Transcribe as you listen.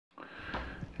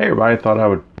Hey everybody, thought I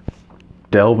would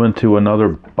delve into another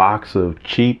box of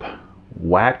cheap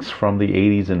wax from the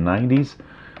 80s and 90s.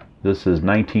 This is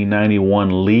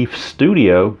 1991 Leaf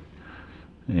Studio,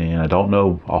 and I don't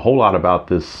know a whole lot about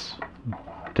this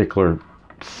particular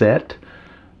set.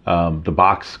 The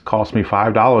box cost me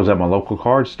 $5 at my local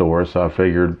card store, so I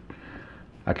figured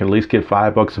I could at least get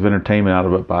 $5 of entertainment out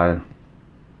of it by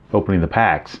opening the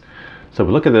packs. So if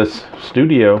we look at this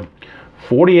Studio,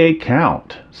 48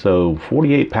 count, so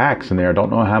 48 packs in there. I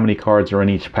don't know how many cards are in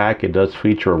each pack. It does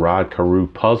feature a Rod Carew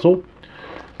puzzle.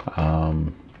 Look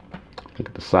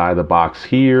at the side of the box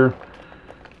here,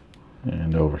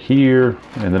 and over here,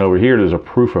 and then over here there's a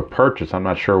proof of purchase. I'm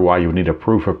not sure why you would need a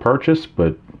proof of purchase,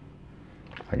 but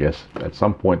I guess at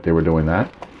some point they were doing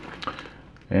that.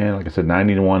 And like I said,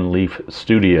 91 Leaf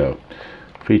Studio,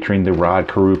 featuring the Rod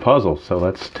Carew puzzle. So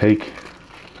let's take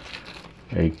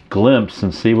a glimpse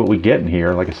and see what we get in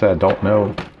here. Like I said, I don't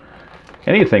know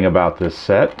anything about this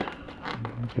set.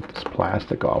 Get this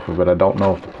plastic off of it. I don't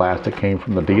know if the plastic came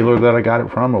from the dealer that I got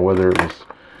it from, or whether it was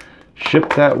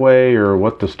shipped that way, or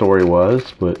what the story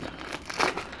was, but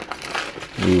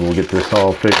we will get this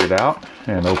all figured out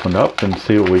and opened up and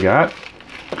see what we got.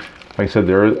 Like I said,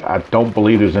 I don't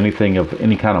believe there's anything of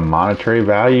any kind of monetary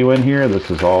value in here. This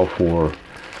is all for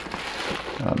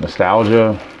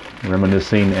nostalgia,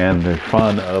 reminiscing, and the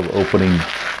fun of opening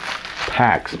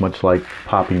packs, much like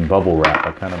popping bubble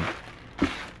wrap.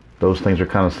 Those things are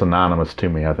kind of synonymous to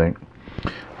me, I think.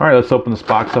 All right, let's open this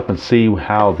box up and see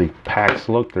how the packs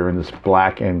look. They're in this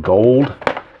black and gold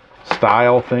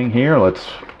style thing here. Let's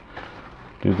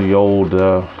do the old,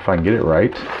 if I can get it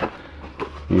right,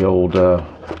 the old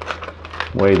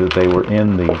way that they were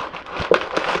in the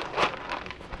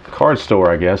card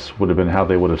store, I guess, would have been how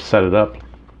they would have set it up,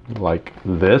 like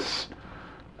this.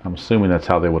 I'm assuming that's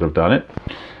how they would have done it.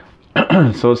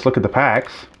 So let's look at the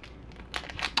packs.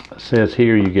 It says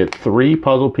here you get 3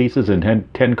 puzzle pieces and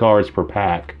 10 cards per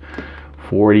pack.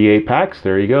 48 packs,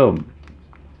 there you go.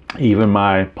 Even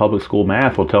my public school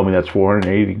math will tell me that's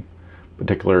 480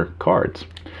 particular cards.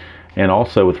 And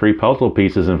also with 3 puzzle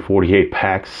pieces and 48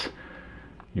 packs,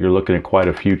 you're looking at quite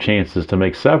a few chances to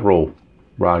make several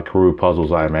Rod Carew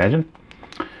puzzles, I imagine.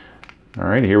 All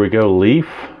right, here we go. Leaf.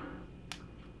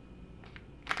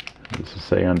 This is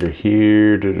say under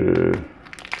here.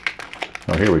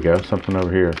 Oh, here we go. Something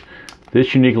over here.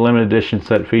 This unique limited edition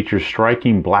set features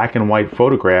striking black and white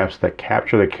photographs that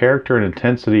capture the character and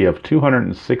intensity of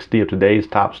 260 of today's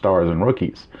top stars and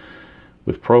rookies,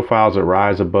 with profiles that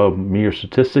rise above mere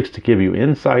statistics to give you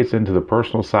insights into the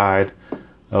personal side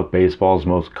of baseball's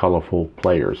most colorful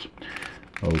players.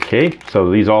 Okay, so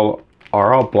these are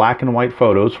all black and white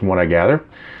photos from what I gather,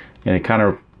 and it kind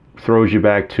of throws you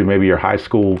back to maybe your high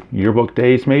school yearbook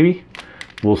days, maybe.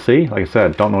 We'll see. Like I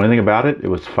said, don't know anything about it. It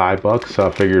was $5, so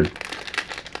I figured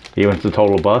even if it's a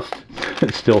total bust,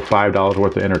 it's still $5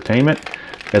 worth of entertainment,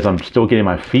 as I'm still getting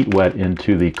my feet wet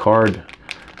into the card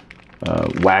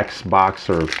wax box,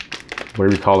 or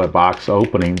whatever you call that box,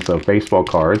 openings of baseball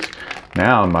cards.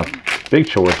 Now my big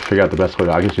chore is to figure out the best way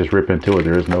I can just rip into it.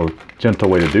 There is no gentle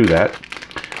way to do that.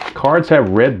 Cards have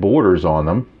red borders on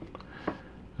them.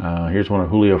 Here's one of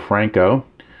Julio Franco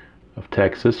of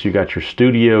Texas. You got your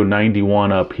Studio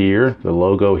 91 up here, the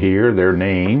logo here, their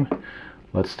name.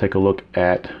 Let's take a look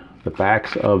at the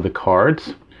backs of the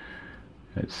cards.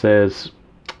 It says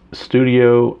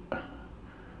Studio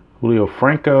Julio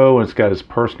Franco, and it's got his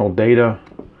personal data.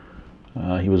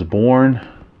 He was born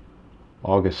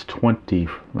August 20.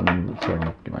 Let me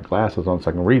get my glasses on so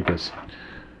I can read this.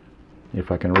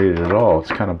 If I can read it at all.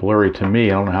 It's kind of blurry to me.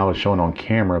 I don't know how it's showing on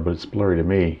camera, but it's blurry to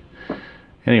me.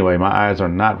 Anyway, my eyes are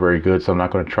not very good, so I'm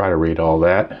not going to try to read all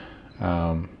that.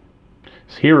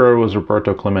 His hero was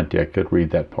Roberto Clemente. I could read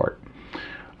that part.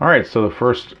 All right, so the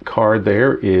first card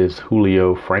there is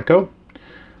Julio Franco.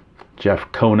 Jeff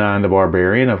Conine the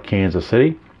Barbarian of Kansas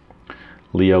City.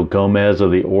 Leo Gomez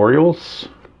of the Orioles.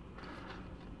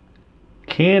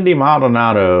 Candy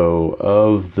Maldonado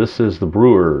of This Is the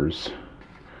Brewers.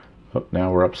 Oh,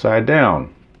 now we're upside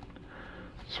down.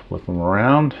 Let's flip them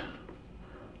around.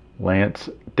 Lance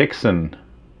Dixon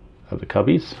of the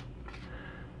Cubbies.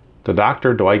 The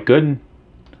Doctor, Dwight Gooden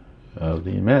of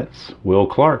the Mets. Will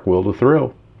Clark, Will the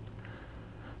Thrill.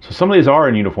 So some of these are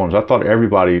in uniforms. I thought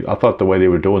the way they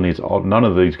were doing these, none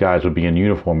of these guys would be in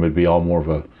uniform. It'd be all more of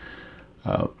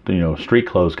a, street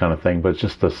clothes kind of thing. But it's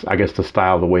just I guess the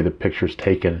style, the way the picture's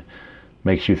taken,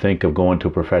 makes you think of going to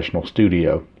a professional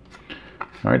studio.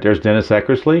 All right, there's Dennis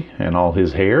Eckersley and all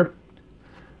his hair.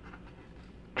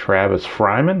 Travis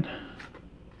Fryman.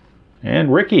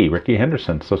 And Ricky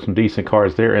Henderson. So some decent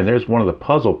cards there. And there's one of the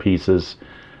puzzle pieces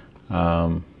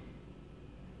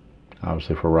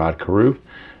obviously for Rod Carew.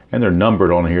 And they're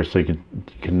numbered on here so you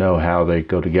can know how they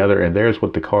go together. And there's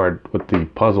what the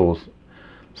puzzle's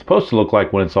supposed to look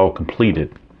like when it's all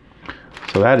completed.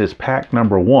 So that is pack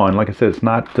number 1. Like I said, it's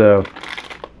not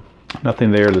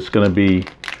nothing there that's going to be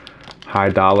high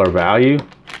dollar value.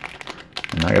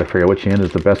 And I got to figure out which end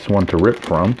is the best one to rip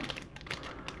from,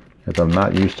 as I'm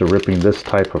not used to ripping this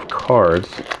type of cards.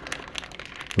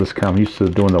 I'm used to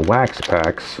doing the wax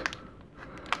packs.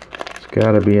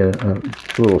 Got to be a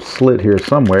little slit here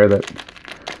somewhere that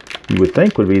you would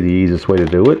think would be the easiest way to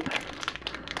do it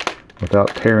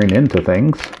without tearing into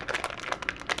things.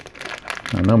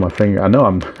 I know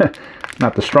I'm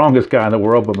not the strongest guy in the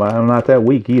world, but I'm not that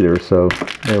weak either, so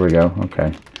there we go.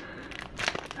 Okay.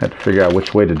 Had to figure out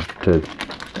which way to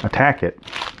attack it.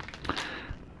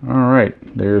 Alright,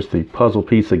 there's the puzzle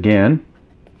piece again.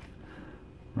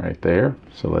 Right there.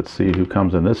 So let's see who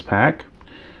comes in this pack.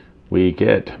 We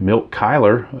get Milt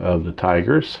Kyler of the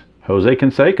Tigers, Jose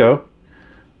Canseco,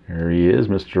 there he is,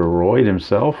 Mr. Royd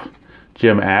himself,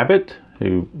 Jim Abbott,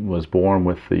 who was born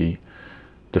with the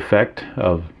defect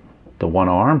of the one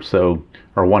arm,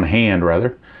 or one hand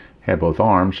rather, had both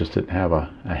arms, just didn't have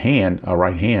a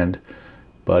right hand,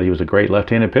 but he was a great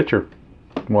left-handed pitcher.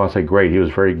 Well, I say great, he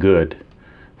was very good.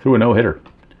 Threw a no-hitter.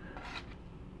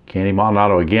 Candy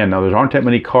Maldonado again. Now, there aren't that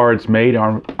many cards made.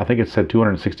 I think it said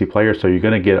 260 players, so you're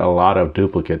going to get a lot of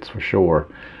duplicates for sure.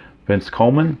 Vince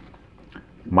Coleman,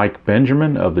 Mike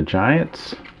Benjamin of the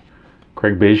Giants,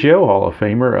 Craig Biggio, Hall of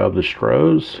Famer of the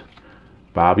Stros,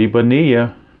 Bobby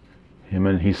Bonilla.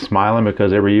 He's smiling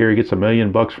because every year he gets $1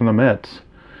 million from the Mets.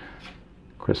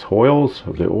 Chris Hoyles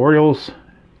of the Orioles.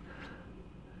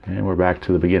 And we're back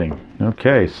to the beginning.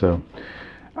 Okay, so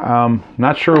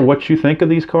not sure what you think of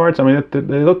these cards. I mean,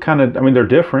 they look kind of, they're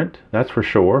different, that's for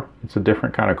sure. It's a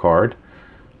different kind of card.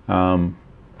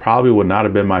 Probably would not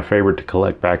have been my favorite to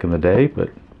collect back in the day,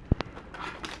 but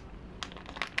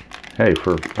hey,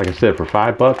 like I said, for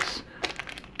 $5,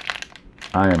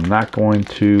 I am not going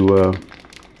to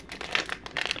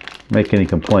make any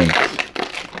complaints.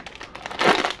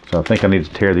 So I think I need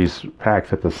to tear these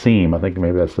packs at the seam. I think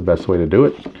maybe that's the best way to do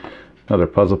it. Another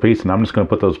puzzle piece, and I'm just going to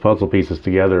put those puzzle pieces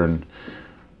together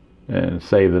and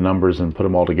save the numbers and put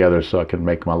them all together so I can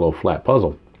make my little flat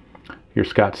puzzle. Here's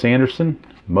Scott Sanderson,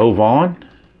 Mo Vaughn,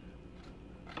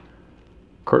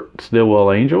 Kurt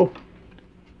Stillwell Angel,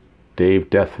 Dave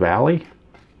Death Valley,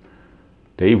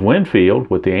 Dave Winfield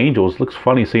with the Angels. Looks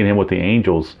funny seeing him with the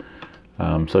Angels.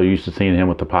 So used to seeing him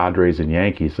with the Padres and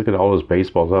Yankees. Look at all those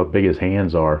baseballs, how big his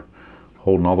hands are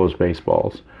holding all those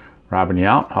baseballs. Robin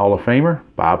Yount, Hall of Famer,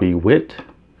 Bobby Witt,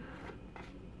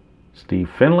 Steve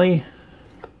Finley,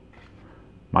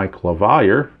 Mike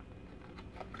LaValliere,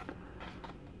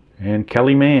 and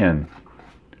Kelly Mann.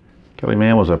 Kelly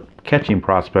Mann was a catching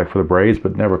prospect for the Braves,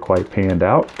 but never quite panned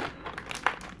out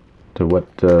to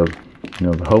what the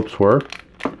hopes were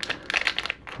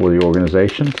for the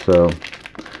organization. So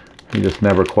he just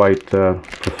never quite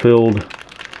fulfilled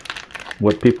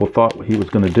what people thought he was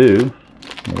going to do.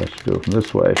 Maybe I should go from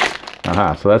this way.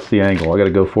 Aha, so that's the angle. I got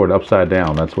to go for it upside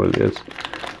down. That's what it is.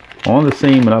 On the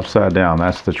seam and upside down.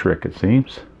 That's the trick, it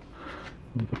seems.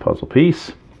 The puzzle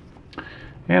piece.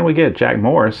 And we get Jack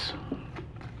Morris,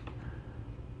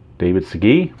 David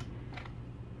Segui,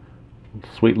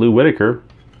 Sweet Lou Whitaker,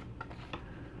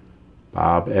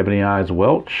 Bob Ebony Eyes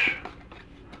Welch,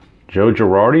 Joe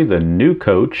Girardi, the new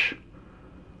coach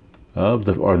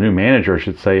or new manager, I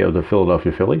should say, of the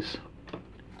Philadelphia Phillies.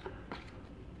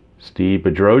 Steve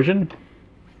Bedrosian,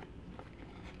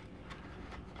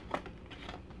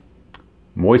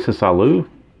 Moises Alou,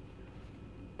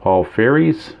 Paul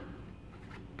Ferries,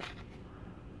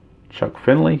 Chuck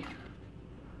Finley,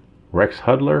 Rex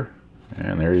Hudler,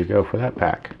 and there you go for that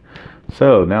pack.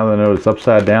 So now that I know it's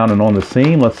upside down and on the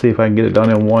seam, let's see if I can get it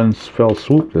done in one fell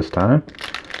swoop this time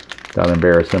without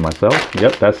embarrassing myself.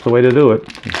 Yep, that's the way to do it.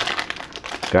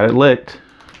 Got it licked.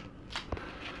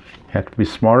 Have to be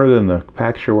smarter than the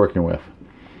packs you're working with.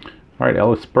 All right,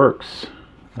 Ellis Burks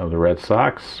of the Red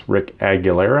Sox, Rick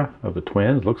Aguilera of the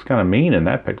Twins. Looks kind of mean in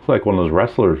that picture. Looks like one of those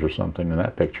wrestlers or something in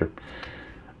that picture.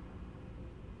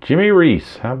 Jimmy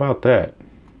Reese, how about that?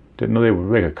 Didn't know they would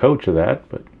make a coach of that,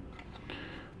 but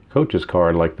coach's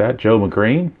card like that. Joe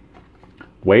McGreen,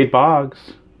 Wade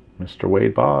Boggs, Mr.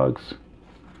 Wade Boggs,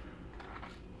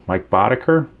 Mike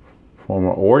Boddicker,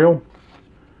 former Oriole,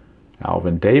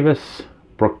 Alvin Davis,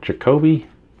 Brooke Jacoby,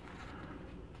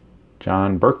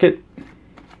 John Burkett,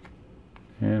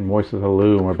 and Moises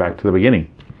Alou, and we're back to the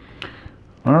beginning.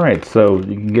 All right, so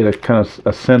you can get a kind of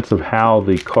a sense of how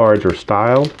the cards are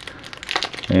styled.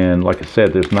 And like I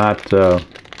said, there's not, I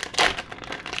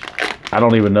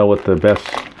don't even know what the best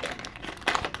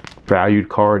valued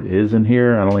card is in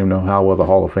here. I don't even know how well the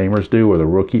Hall of Famers do, or the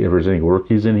rookie, if there's any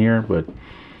rookies in here, but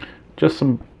just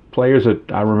some players that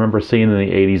I remember seeing in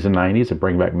the 80s and 90s that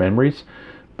bring back memories.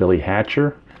 Billy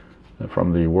Hatcher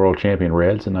from the World Champion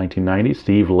Reds in 1990.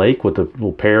 Steve Lake with the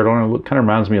little parrot on it. It kind of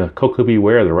reminds me of Koko B.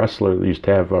 Ware, the wrestler that used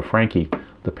to have Frankie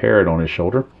the parrot on his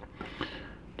shoulder.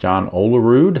 John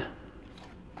Olerud.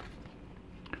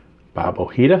 Bob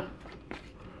Ojeda.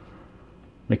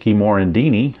 Mickey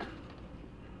Morandini.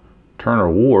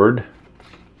 Turner Ward.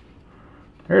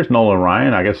 There's Nolan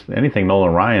Ryan. I guess anything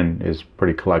Nolan Ryan is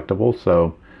pretty collectible,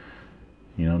 so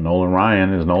you know, Nolan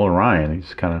Ryan is Nolan Ryan.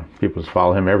 He's kind of, people just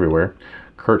follow him everywhere.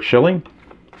 Curt Schilling,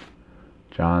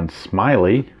 John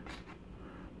Smiley,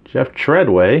 Jeff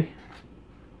Treadway,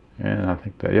 and I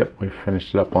think that, yep, we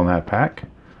finished it up on that pack.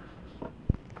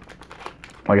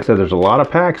 Like I said, there's a lot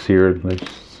of packs here. They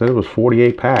said it was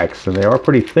 48 packs, and they are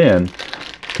pretty thin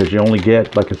because you only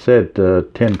get, like I said,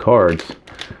 10 cards.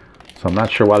 So I'm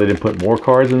not sure why they didn't put more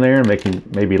cards in there and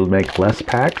maybe make less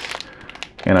packs.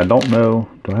 And I don't know,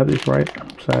 do I have these right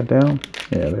upside down?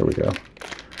 Yeah, there we go.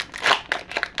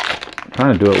 I'm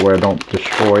trying to do it where I don't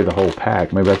destroy the whole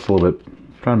pack. Maybe that's a little bit,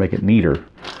 I'm trying to make it neater.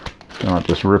 Not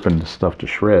just ripping the stuff to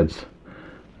shreds.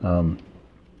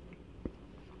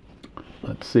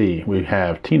 Let's see, we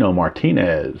have Tino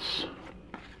Martinez,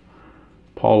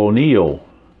 Paul O'Neill,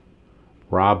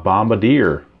 Rob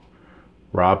Bombardier,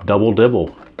 Rob Double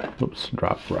Dibble. Oops,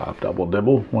 dropped Rob Double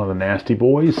Dibble, one of the nasty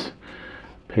boys.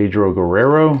 Pedro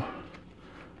Guerrero,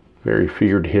 very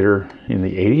feared hitter in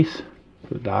the 80s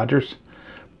for the Dodgers.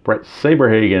 Brett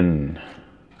Saberhagen.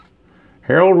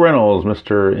 Harold Reynolds,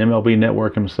 Mr. MLB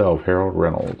Network himself, Harold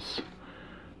Reynolds.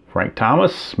 Frank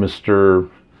Thomas, Mr.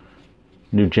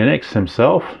 Nugenics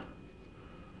himself.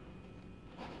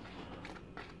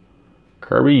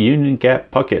 Kirby Union Gap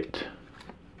Puckett.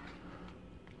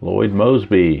 Lloyd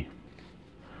Mosby.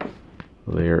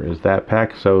 There is that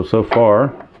pack. So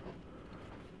far,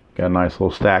 got a nice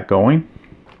little stack going.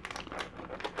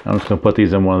 I'm just going to put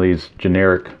these in one of these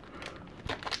generic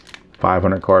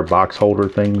 500 card box holder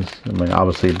things. I mean,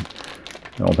 obviously,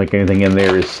 I don't think anything in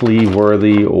there is sleeve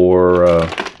worthy or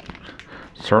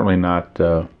certainly not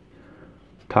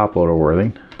top loader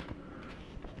worthy.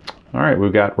 All right,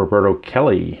 we've got Roberto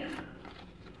Kelly,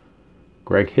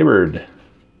 Greg Hibbard,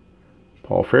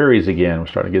 Paul Ferries again. We're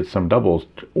starting to get some doubles.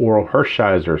 Oral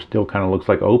Hershiser still kind of looks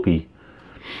like Opie.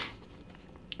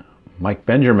 Mike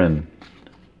Benjamin,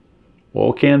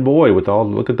 Volcan Boy with all,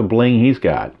 look at the bling he's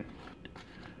got.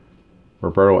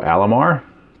 Roberto Alomar,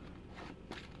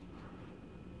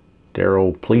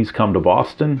 Daryl Please Come to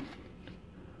Boston,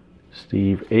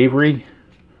 Steve Avery,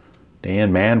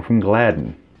 Dan Mann from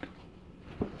Gladden.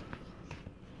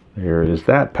 There is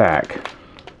that pack.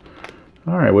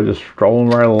 All right, we're just strolling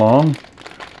right along,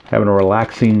 having a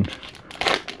relaxing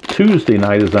Tuesday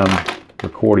night as I'm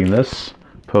recording this,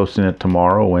 posting it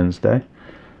tomorrow, Wednesday.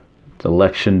 It's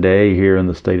election day here in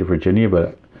the state of Virginia,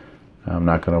 but I'm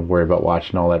not going to worry about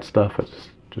watching all that stuff. It's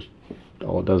just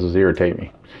all it does is irritate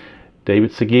me.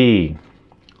 David Segui,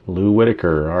 Lou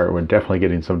Whitaker. All right, we're definitely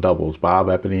getting some doubles. Bob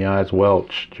Ebony Eyes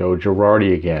Welch, Joe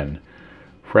Girardi again.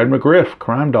 Fred McGriff,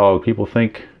 Crime Dog. People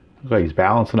think, looks like he's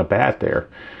balancing a bat there.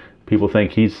 People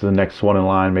think he's the next one in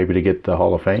line maybe to get the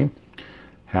Hall of Fame.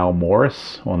 Hal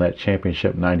Morris on that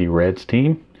championship 90 Reds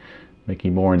team. Mickey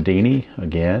Morandini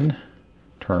again.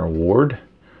 Turner Ward.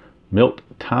 Milt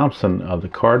Thompson of the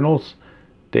Cardinals.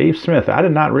 Dave Smith. I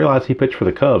did not realize he pitched for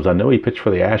the Cubs. I know he pitched for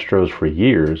the Astros for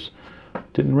years.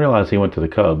 Didn't realize he went to the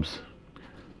Cubs.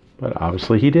 But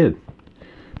obviously he did.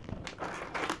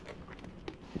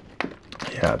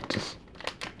 Yeah, just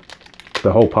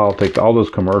the whole politics, all those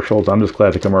commercials. I'm just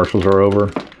glad the commercials are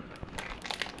over.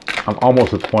 I'm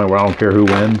almost at the point where I don't care who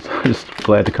wins. I'm just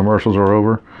glad the commercials are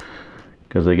over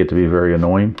because they get to be very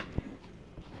annoying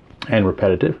and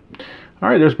repetitive. All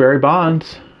right, there's Barry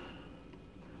Bonds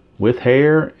with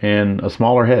hair and a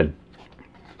smaller head.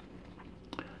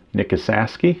 Nick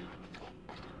Esaski.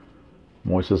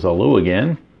 Moises Alou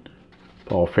again.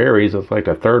 Paul Ferries. It's like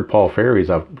the third Paul Ferries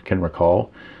I can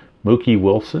recall. Mookie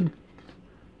Wilson.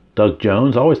 Doug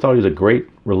Jones. I always thought he was a great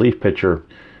relief pitcher.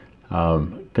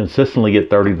 Consistently get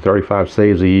 30 to 35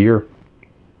 saves a year.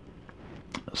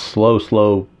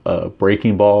 Slow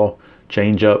breaking ball,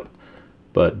 change up,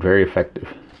 but very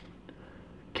effective.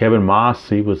 Kevin Moss,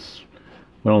 he went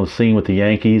on the scene with the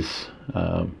Yankees,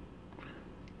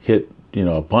 hit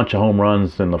a bunch of home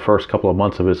runs in the first couple of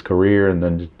months of his career, and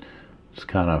then just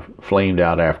kind of flamed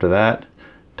out after that.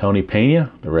 Tony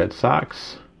Pena, the Red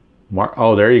Sox.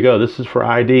 Oh, there you go. This is for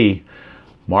ID.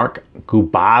 Mark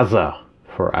Gubaza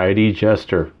for ID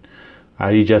Jester.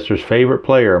 ID Jester's favorite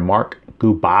player, Mark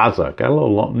Gubaza. Got a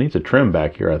little long, needs a trim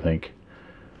back here, I think.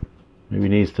 Maybe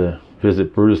needs to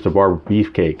visit Brutus the Barber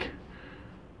Beefcake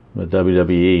with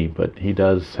WWE, but he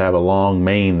does have a long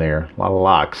mane there, a lot of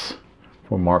locks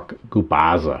for Mark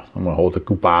Gubaza. I'm going to hold the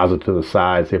Gubaza to the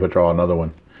side, see if I draw another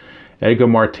one. Edgar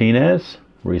Martinez,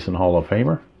 recent Hall of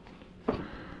Famer.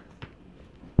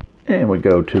 And we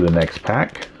go to the next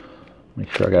pack.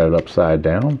 Make sure I got it upside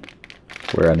down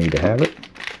where I need to have it.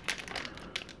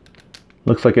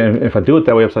 Looks like if I do it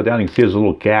that way upside down, you can see there's a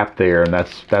little gap there, and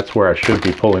that's where I should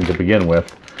be pulling to begin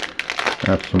with.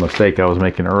 That's a mistake I was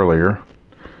making earlier.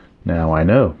 Now I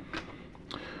know.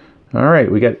 All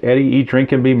right, we got Eddie E.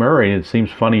 Drinkin' B. Murray. It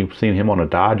seems funny seeing him on a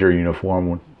Dodger uniform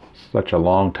with such a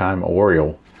long-time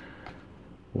Oriole.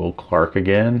 Will Clark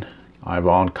again.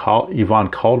 Ivan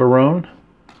Calderon.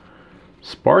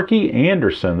 Sparky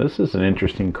Anderson. This is an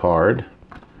interesting card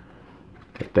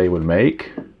that they would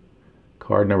make.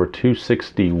 Card number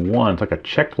 261. It's like a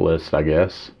checklist, I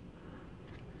guess.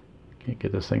 Can't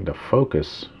get this thing to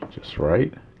focus just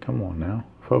right. Come on now.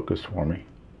 Focus for me.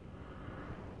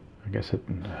 I guess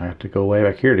I have to go way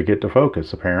back here to get to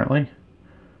focus, apparently.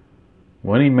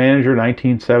 Winning manager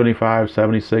 1975,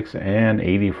 76, and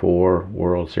 84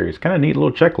 World Series. Kind of neat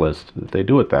little checklist that they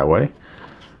do it that way.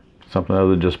 Something other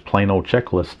than just plain old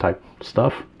checklist type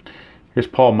stuff. Here's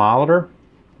Paul Molitor,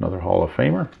 another Hall of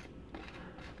Famer.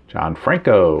 John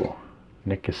Franco.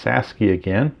 Nick Kasaski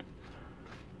again.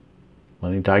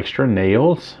 Lenny Dykstra,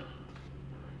 Nails.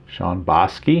 Sean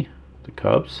Bosky, the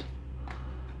Cubs.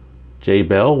 Jay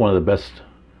Bell, one of the best.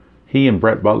 He and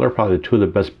Brett Butler, probably two of the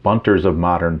best bunters of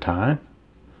modern time.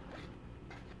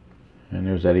 And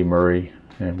there's Eddie Murray,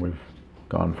 and we've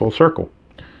gone full circle.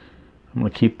 I'm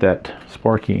going to keep that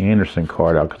Sparky Anderson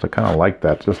card out because I kind of like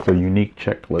that. Just a unique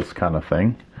checklist kind of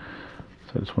thing.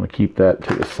 So I just want to keep that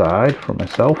to the side for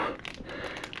myself.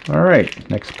 All right,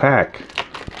 next pack.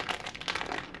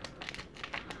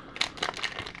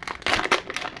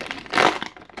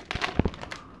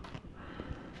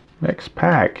 Next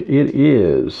pack, it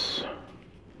is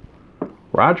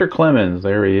Roger Clemens.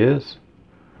 There he is.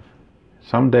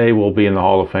 Someday we'll be in the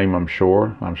Hall of Fame, I'm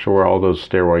sure. I'm sure all those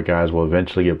steroid guys will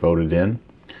eventually get voted in.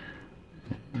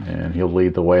 And he'll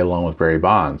lead the way along with Barry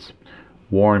Bonds.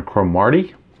 Warren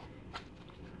Cromartie.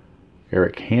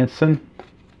 Eric Hansen.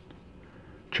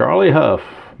 Charlie Huff,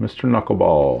 Mr.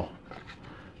 Knuckleball.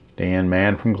 Dan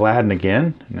Mann from Gladden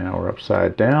again. Now we're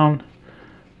upside down.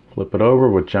 Flip it over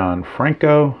with John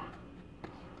Franco.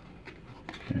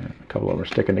 And a couple of them are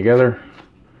sticking together.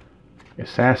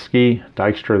 Kasaski,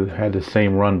 Dykstra had the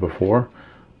same run before.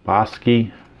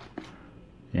 Bosky,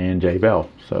 and Jay Bell.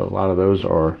 So a lot of those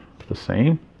are the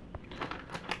same.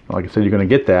 Like I said, you're going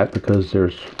to get that because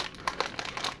there's,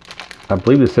 I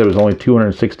believe they said it was only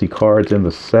 260 cards in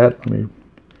the set. Let me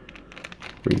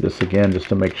read this again just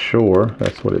to make sure.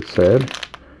 That's what it said.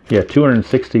 Yeah,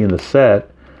 260 in the set.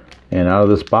 And out of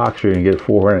this box, you're going to get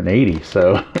 480.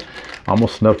 So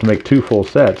almost enough to make 2 full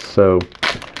sets. So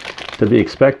to be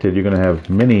expected, you're going to have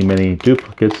many, many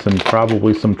duplicates and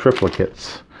probably some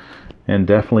triplicates. And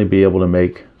definitely be able to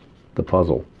make the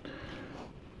puzzle.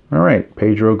 All right,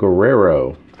 Pedro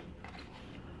Guerrero.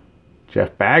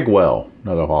 Jeff Bagwell,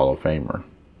 another Hall of Famer.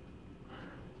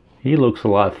 He looks a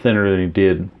lot thinner than he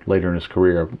did later in his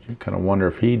career. You kind of wonder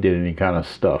if he did any kind of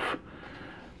stuff.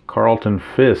 Carlton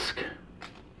Fisk.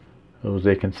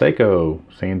 Jose Canseco,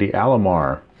 Sandy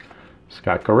Alomar,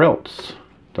 Scott Garrelts,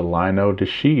 Delino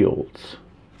DeShields,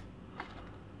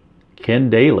 Ken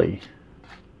Daly,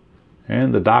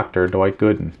 and the Doctor, Dwight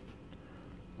Gooden,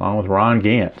 along with Ron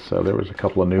Gant. So there was a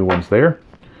couple of new ones there.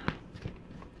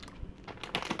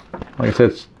 Like I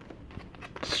said,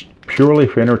 it's purely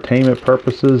for entertainment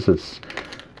purposes. It's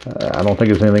I don't think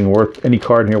there's anything worth, any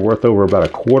card in here worth over about a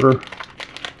quarter.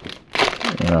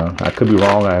 I could be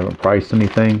wrong. I haven't priced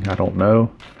anything. I don't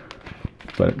know.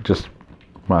 But just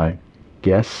my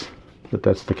guess that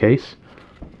that's the case.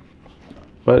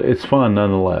 But it's fun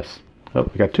nonetheless. Oh,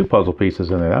 we got 2 puzzle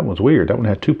pieces in there. That one's weird. That one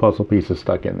had 2 puzzle pieces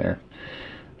stuck in there.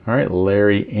 All right,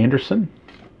 Larry Anderson.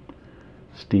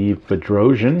 Steve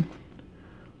Bedrosian.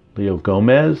 Leo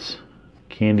Gomez.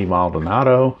 Candy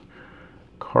Maldonado.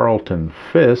 Carlton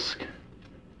Fisk.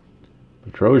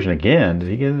 Bedrosian again. Did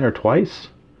he get in there twice?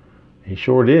 He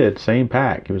sure did. Same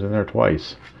pack. He was in there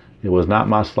twice. It was not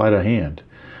my sleight of hand.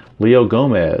 Leo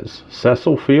Gomez.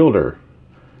 Cecil Fielder.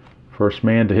 First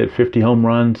man to hit 50 home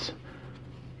runs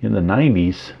in the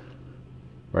 90s.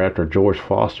 Right after George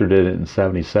Foster did it in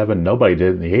 77. Nobody did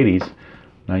it in the 80s.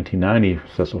 1990,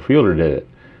 Cecil Fielder did it.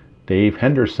 Dave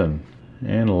Henderson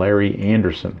and Larry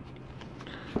Anderson.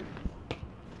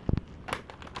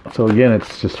 So again,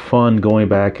 it's just fun going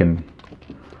back and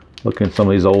looking at some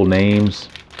of these old names.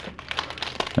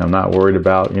 I'm not worried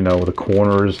about, you know, the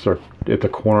corners, or if the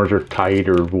corners are tight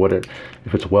or what it,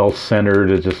 if it's well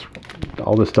centered. It's just,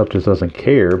 all this stuff just doesn't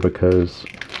care, because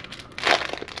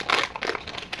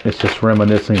it's just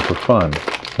reminiscing for fun.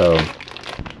 So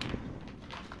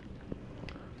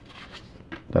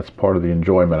that's part of the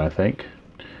enjoyment, I think.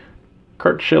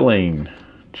 Curt Schilling,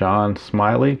 John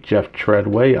Smiley, Jeff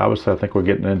Treadway. Obviously, I think we're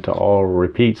getting into all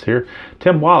repeats here.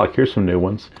 Tim Wallach, here's some new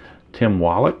ones. Tim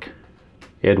Wallach,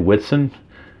 Ed Whitson.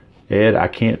 Ed, I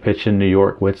can't pitch in New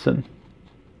York, Whitson.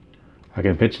 I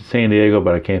can pitch in San Diego,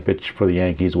 but I can't pitch for the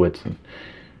Yankees, Whitson.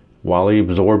 Wally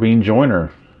Absorbing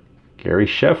Joyner, Gary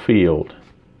Sheffield,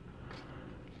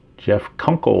 Jeff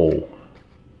Kunkel,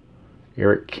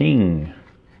 Eric King,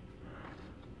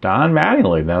 Don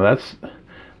Mattingly. Now that's,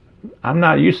 I'm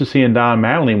not used to seeing Don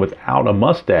Mattingly without a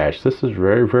mustache. This is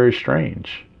very, very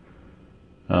strange.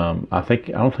 I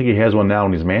don't think he has one now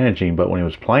when he's managing, but when he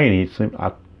was playing,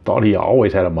 I thought he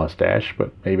always had a mustache,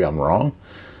 but maybe I'm wrong.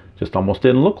 Just almost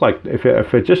didn't look like, if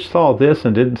it just saw this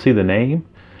and didn't see the name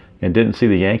and didn't see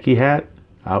the Yankee hat,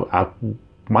 I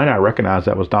might not recognize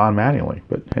that was Don Mattingly.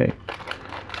 But hey,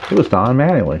 it was Don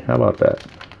Mattingly. How about that?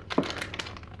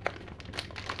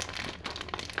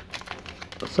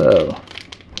 So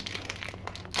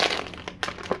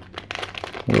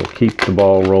we'll keep the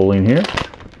ball rolling here.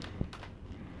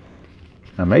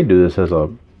 I may do this as a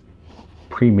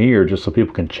premiere just so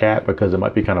people can chat, because it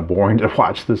might be kind of boring to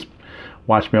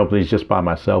watch me open these just by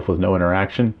myself with no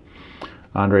interaction.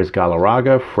 Andres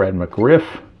Galarraga, Fred McGriff,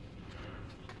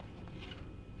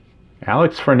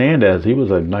 Alex Fernandez. He was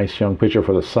a nice young pitcher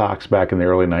for the Sox back in the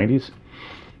early 90s.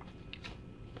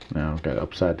 Now I've got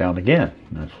upside down again.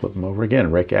 Let's flip him over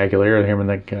again. Rick Aguilera, him in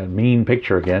that mean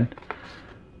picture again.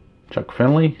 Chuck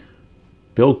Finley,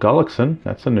 Bill Gullickson.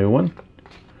 That's a new one.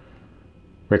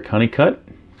 Rick Honeycutt.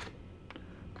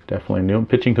 Definitely new.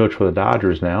 Pitching coach for the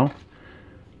Dodgers now.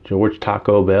 George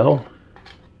Taco Bell.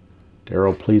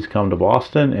 Daryl Please Come to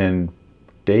Boston. And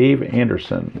Dave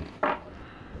Anderson.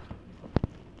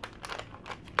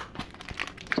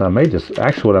 So I may just,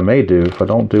 actually what I may do, if I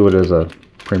don't do it as a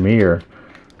premiere,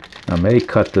 I may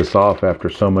cut this off after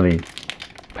so many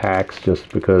packs, just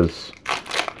because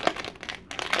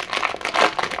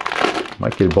I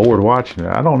might get bored watching it.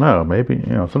 I don't know. Maybe,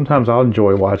 you know, sometimes I'll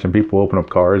enjoy watching people open up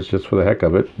cards just for the heck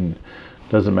of it. And it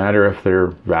doesn't matter if they're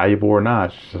valuable or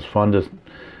not. It's just fun to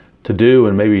do,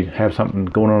 and maybe have something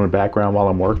going on in the background while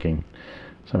I'm working.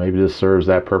 So maybe this serves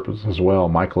that purpose as well.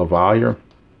 Michael LaValliere,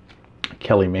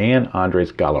 Kelly Mann,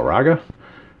 Andres Galarraga,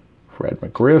 Fred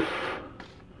McGriff,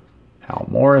 Hal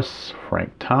Morris,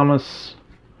 Frank Thomas,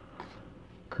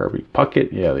 Kirby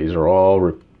Puckett. Yeah, these are all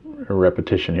a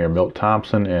repetition here. Milt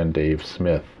Thompson and Dave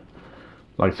Smith.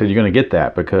 Like I said, you're going to get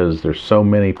that because there's so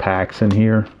many packs in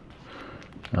here.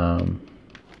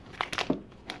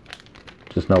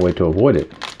 Just no way to avoid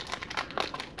it.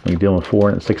 When you're dealing with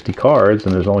 460 cards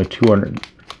and there's only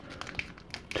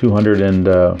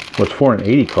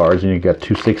 280 cards, and you got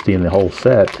 260 in the whole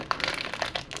set.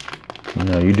 You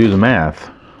know, you do the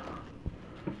math.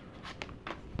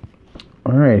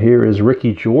 All right, here is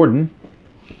Ricky Jordan.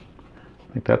 I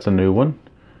think that's a new one.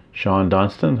 Sean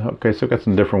Dunston. Okay, so we've got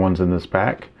some different ones in this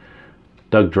pack.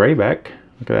 Doug Drabek.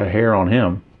 Look at that hair on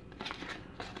him.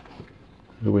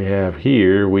 Who do we have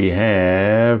here? We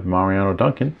have Mariano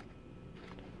Duncan.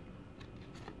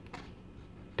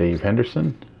 Dave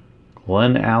Henderson.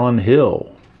 Glenn Allen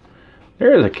Hill.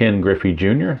 There's a Ken Griffey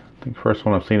Jr. I think the first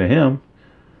one I've seen of him.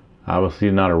 Obviously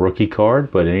not a rookie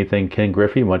card, but anything Ken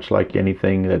Griffey, much like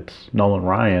anything that's Nolan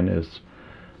Ryan, is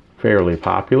fairly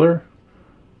popular.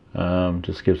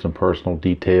 Just give some personal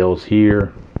details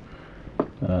here.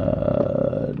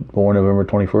 Born November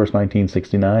 21st,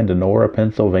 1969, Donora,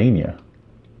 Pennsylvania.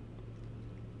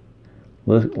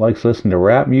 Likes listening to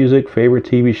rap music. Favorite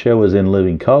TV show is In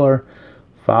Living Color.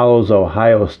 Follows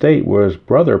Ohio State, where his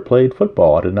brother played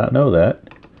football. I did not know that.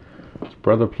 His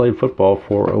brother played football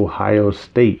for Ohio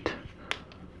State.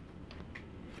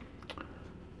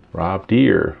 Rob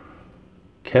Deere.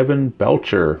 Kevin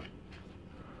Belcher.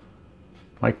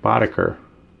 Mike Boddicker.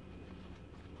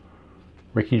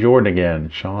 Ricky Jordan again.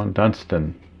 Sean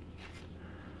Dunston.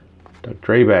 Doug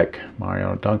Drabek.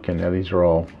 Mariano Duncan. Now these are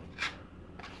all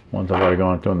ones I've already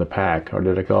gone through in the pack. Or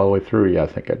did I go all the way through? Yeah, I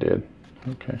think I did.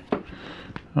 Okay.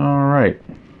 All right.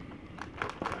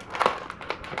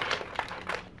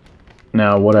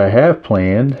 Now what I have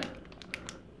planned,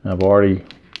 I've already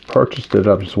purchased it,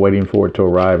 I'm just waiting for it to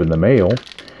arrive in the mail,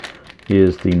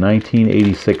 is the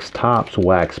 1986 Topps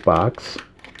wax box.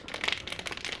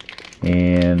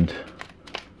 And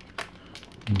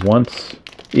once,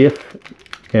 if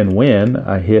and when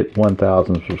I hit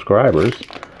 1,000 subscribers,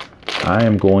 I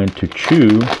am going to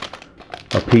chew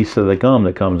a piece of the gum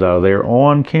that comes out of there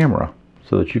on camera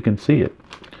so that you can see it.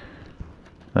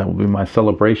 That will be my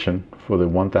celebration for the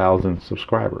 1,000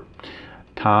 subscriber.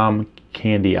 Tom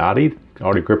Candiotti,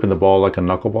 already gripping the ball like a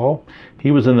knuckleball.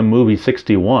 He was in the movie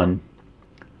 61,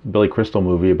 Billy Crystal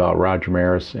movie about Roger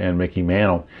Maris and Mickey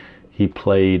Mantle. He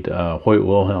played Hoyt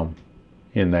Wilhelm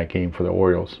in that game for the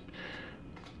Orioles.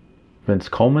 Vince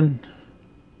Coleman,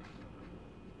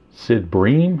 Sid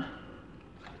Bream,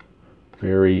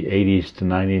 very 80s to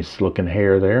 90s looking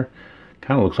hair there.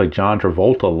 Kind of looks like John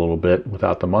Travolta a little bit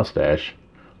without the mustache.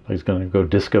 Like he's going to go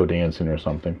disco dancing or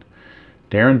something.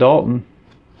 Darren Dalton,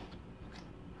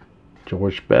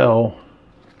 George Bell,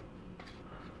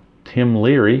 Tim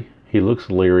Leary. He looks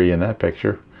leery in that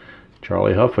picture.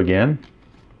 Charlie Huff again.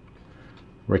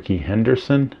 Ricky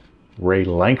Henderson, Ray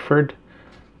Lankford,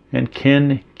 and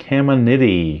Ken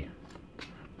Caminiti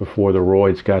before the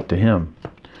roids got to him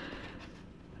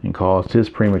and caused his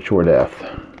premature death.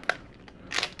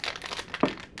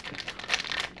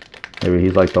 Maybe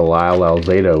he's like the Lyle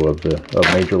Alzado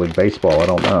of Major League Baseball. I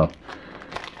don't know.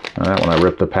 Now that one I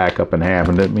ripped the pack up in half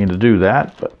and didn't mean to do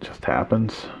that, but it just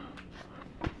happens.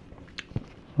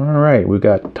 All right, we've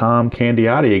got Tom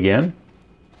Candiotti again.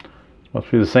 Must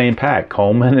be the same pack.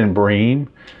 Coleman and Bream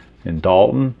and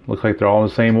Dalton. Looks like they're all in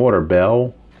the same order.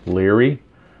 Bell, Leary.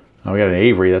 Now we got an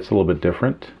Avery. That's a little bit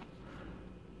different.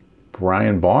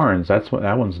 Brian Barnes. That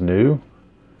one's new.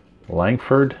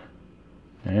 Langford.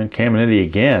 And Caminiti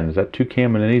again. Is that two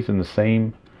Caminitis in the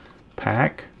same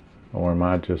pack? Or am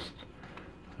I just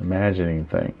imagining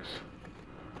things?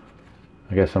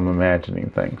 I guess I'm imagining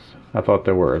things. I thought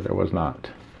there were. There was not.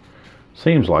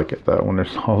 Seems like it, though. When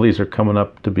there's all these are coming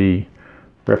up to be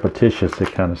repetitious,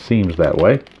 it kind of seems that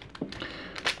way.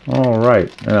 All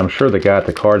right. And I'm sure the guy at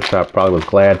the card shop probably was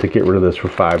glad to get rid of this for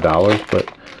 $5,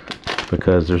 but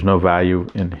because there's no value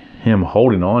in him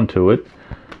holding on to it.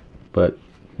 But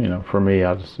you know, for me,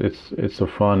 it's a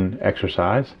fun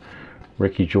exercise.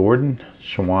 Ricky Jordan,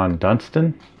 Sean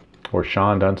Dunston, Doug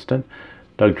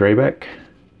Drabeck,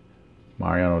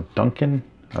 Mariano Duncan.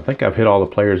 I think I've hit all the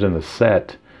players in the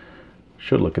set.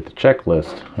 Should look at the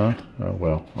checklist, huh? Oh,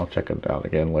 well, I'll check it out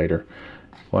again later.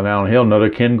 Glen Allen Hill,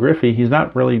 another Ken Griffey. He's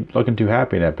not really looking too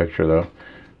happy in that picture, though.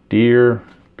 Deere,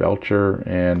 Belcher,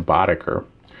 and Boddicker.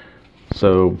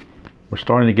 So we're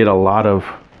starting to get a lot of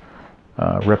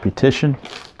repetition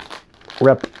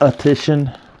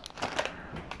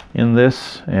in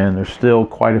this, and there's still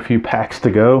quite a few packs to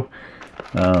go.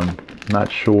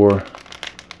 Not sure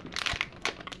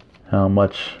how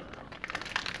much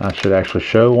I should actually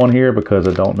show on here because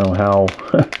I don't know how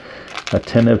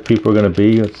attentive people are going to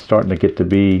be. It's starting to get to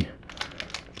be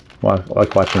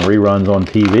like watching reruns on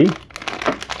TV,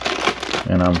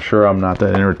 and I'm sure I'm not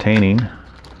that entertaining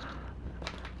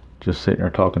just sitting there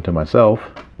talking to myself.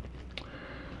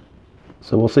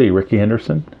 So we'll see. Ricky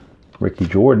Henderson, Ricky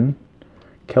Jordan,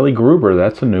 Kelly Gruber,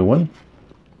 that's a new one.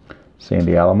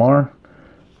 Sandy Alomar,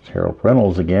 Harold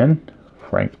Reynolds again,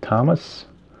 Frank Thomas,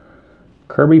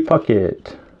 Kirby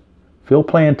Puckett, Phil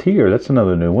Plantier, that's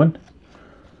another new one.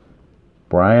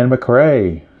 Brian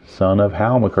McRae, son of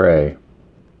Hal McRae,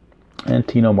 and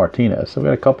Tino Martinez. So we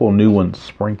got a couple of new ones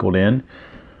sprinkled in.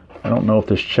 I don't know if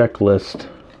this checklist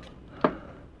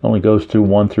only goes through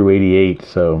 1 through 88,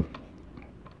 so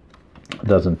it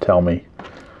doesn't tell me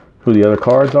who the other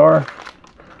cards are.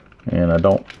 And I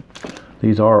don't,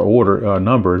 these are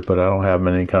numbered, but I don't have them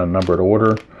in any kind of numbered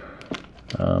order.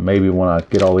 Maybe when I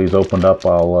get all these opened up,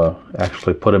 I'll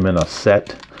actually put them in a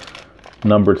set,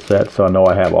 numbered set, so I know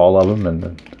I have all of them, and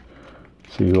then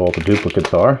see who all the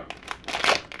duplicates are.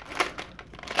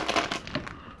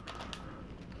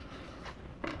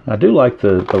 I do like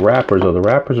the wrappers, though. The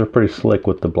wrappers are pretty slick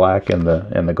with the black and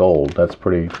the gold. That's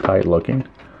pretty tight looking.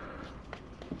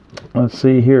 Let's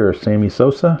see here. Sammy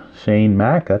Sosa, Shane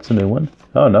Mack, that's a new one.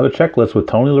 Oh, another checklist with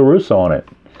Tony La Russa on it.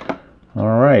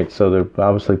 All right, so they're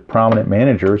obviously prominent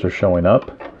managers are showing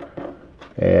up,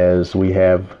 as we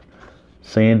have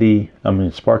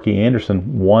Sparky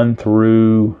Anderson 1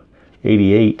 through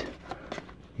 88,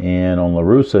 and on La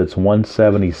Russa it's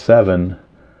 177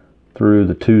 through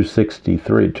the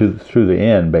 263 through the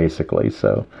end, basically.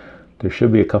 So there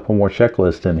should be a couple more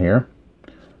checklists in here,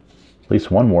 at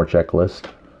least one more checklist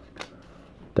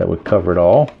that would cover it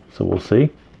all. So we'll see.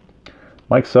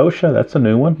 Mike Scioscia, that's a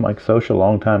new one. Mike Scioscia,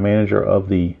 longtime manager of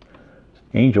the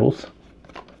Angels.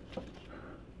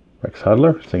 Rex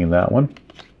Hudler, seeing that one.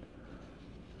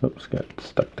 Oops, got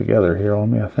stuck together here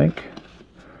on me, I think.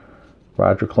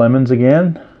 Roger Clemens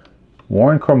again.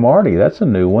 Warren Cromartie, that's a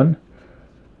new one.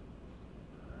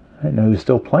 I didn't know he was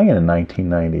still playing in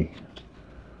 1990.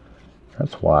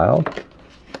 That's wild.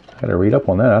 I gotta read up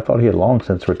on that. I thought he had long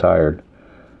since retired.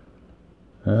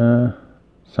 Signed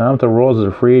with the Royals as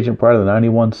a free agent prior to the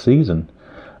 91 season.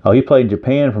 Oh, he played in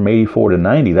Japan from 84 to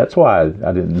 90. That's why I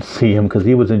didn't see him, because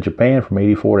he was in Japan from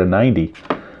 84 to 90.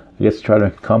 I guess he tried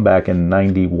to come back in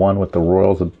 91 with the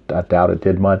Royals. I doubt it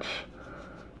did much.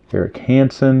 Eric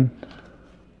Hansen,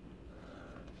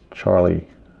 Charlie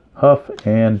Huff,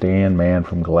 and Dan Mann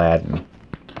from Gladden.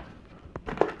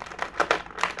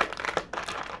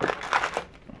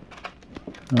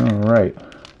 All right.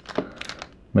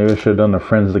 Maybe I should have done the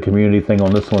Friends of the Community thing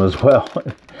on this one as well.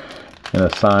 And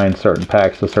assign certain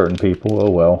packs to certain people. Oh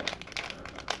well.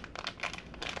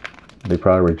 They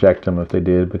probably reject them if they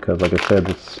did, because like I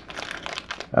said,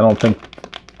 I don't think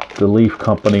the Leaf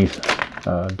Company,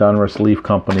 Donruss Leaf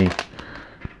Company,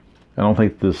 I don't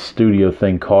think the studio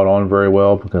thing caught on very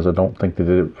well, because I don't think they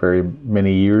did it very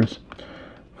many years.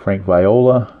 Frank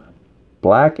Viola,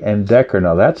 Black and Decker.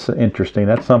 Now that's interesting.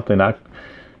 That's something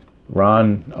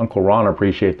Uncle Ron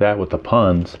appreciate that with the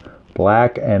puns.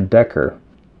 Black and Decker.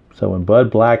 So when Bud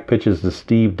Black pitches to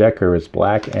Steve Decker, it's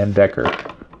Black and Decker.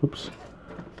 Oops.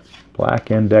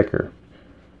 Black and Decker.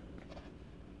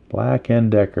 Black and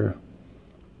Decker.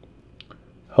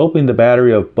 Hoping the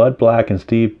battery of Bud Black and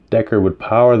Steve Decker would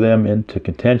power them into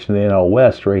contention in the NL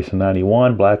West race in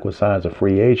 91, Black was signed as a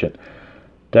free agent.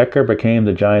 Decker became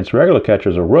the Giants' regular catcher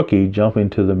as a rookie, jumping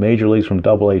to the major leagues from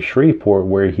Double-A Shreveport,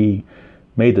 where he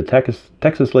made the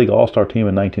Texas League All-Star team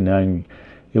in 1990.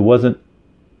 It wasn't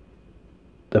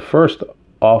the first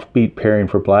offbeat pairing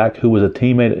for Black, who was a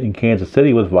teammate in Kansas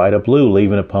City with Vida Blue,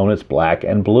 leaving opponents black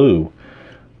and blue.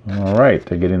 All right,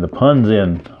 they're getting the puns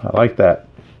in. I like that.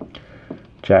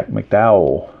 Jack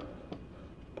McDowell.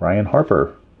 Brian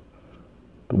Harper.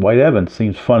 Dwight Evans.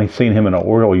 Seems funny seeing him in an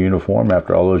Oriole uniform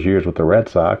after all those years with the Red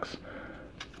Sox.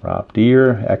 Rob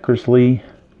Deere. Eckersley.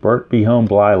 Burt B. Home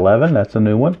Bly 11. That's a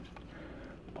new one.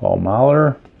 Paul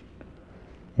Mahler.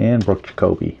 And Brooke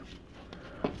Jacoby.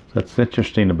 That's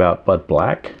interesting about Bud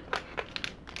Black.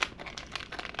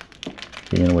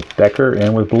 Being with Decker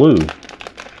and with Blue.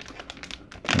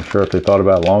 I'm sure if they thought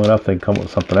about it long enough, they'd come up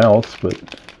with something else, but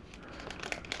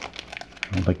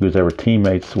I don't think he was ever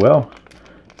teammates. Well,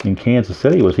 in Kansas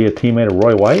City, was he a teammate of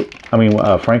Roy White?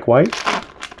 Frank White?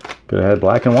 Could have had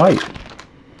Black and White.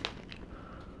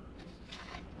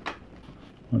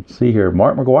 Let's see here.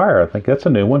 Mark McGwire. I think that's a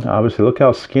new one. Obviously, look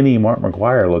how skinny Mark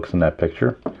McGwire looks in that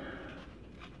picture.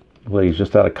 Well, he's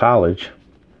just out of college.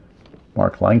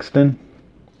 Mark Langston.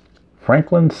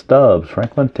 Franklin Stubbs.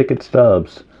 Franklin Ticket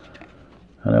Stubbs.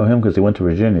 I know him because he went to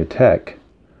Virginia Tech.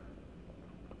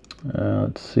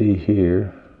 Let's see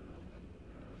here.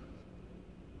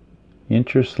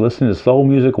 Interest. Listening to soul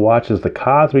music. Watches The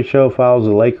Cosby Show. Follows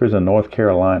the Lakers in North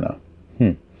Carolina.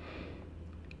 He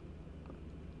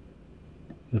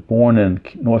was born in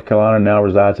North Carolina. Now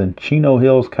resides in Chino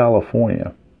Hills,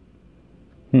 California.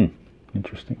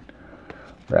 Interesting.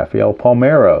 Rafael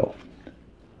Palmeiro.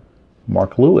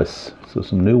 Mark Lewis. So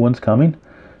some new ones coming.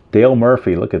 Dale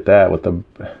Murphy. Look at that.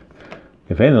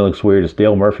 If anything looks weird, it's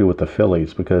Dale Murphy with the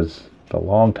Phillies, because the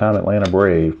long-time Atlanta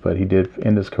Brave, but he did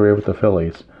end his career with the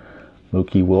Phillies.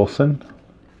 Mookie Wilson.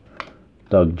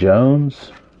 Doug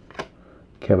Jones.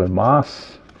 Kevin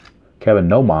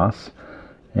No Moss.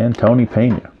 And Tony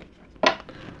Pena.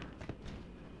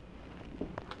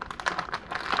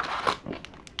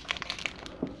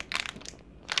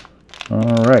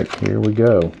 All right, here we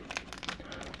go.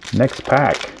 Next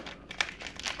pack.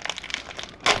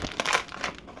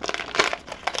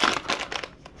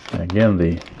 Again,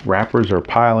 the wrappers are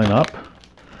piling up.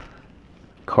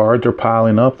 Cards are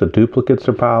piling up. The duplicates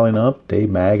are piling up. Dave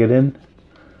Magadan.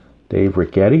 Dave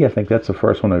Righetti. I think that's the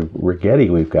first one of Righetti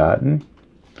we've gotten.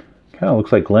 Kind of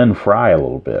looks like Glenn Fry a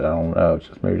little bit. I don't know. It's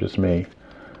maybe just me.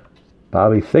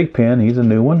 Bobby Thigpen. He's a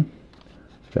new one.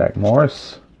 Jack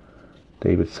Morris.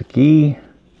 David Segui,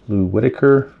 Lou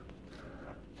Whitaker,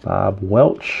 Bob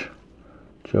Welch,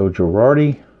 Joe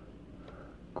Girardi,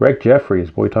 Greg Jeffries.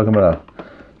 Boy, talking about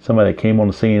somebody that came on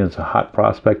the scene as a hot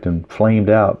prospect and flamed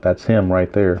out. That's him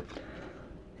right there.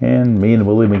 And me and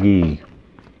Willie McGee.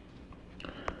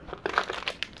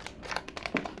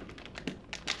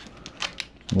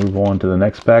 Move on to the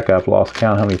next pack. I've lost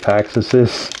count how many packs this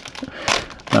is.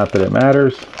 Not that it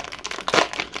matters.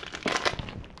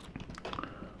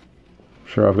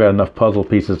 Sure, I've got enough puzzle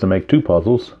pieces to make 2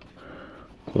 puzzles.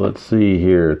 So let's see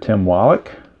here. Tim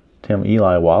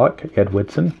Eli Wallach, Ed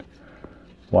Whitson,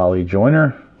 Wally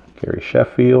Joyner, Gary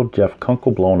Sheffield, Jeff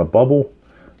Kunkel blowing a bubble.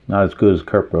 Not as good as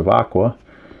Kirk Bavacqua.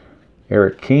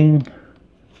 Eric King,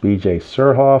 BJ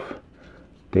Surhoff,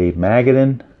 Dave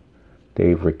Magadan,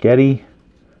 Dave Righetti,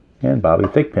 and Bobby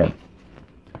Thigpen.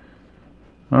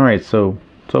 Alright, so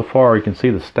far you can see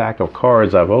the stack of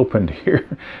cards I've opened here,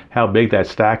 how big that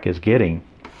stack is getting.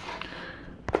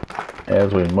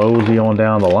 As we mosey on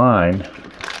down the line,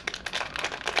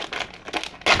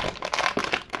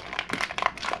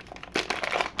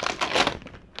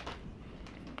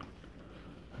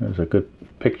 there's a good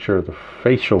picture of the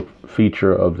facial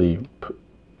feature of the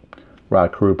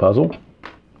Rod Carew puzzle.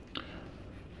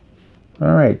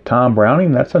 Alright, Tom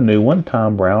Browning, that's a new one.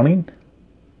 Tom Browning.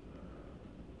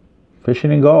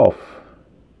 Fishing and golf.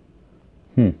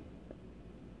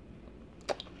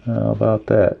 How about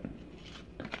that?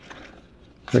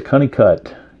 Rick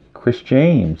Honeycutt. Chris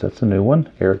James, that's a new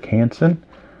one. Eric Hansen.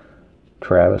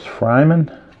 Travis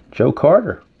Fryman. Joe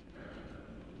Carter.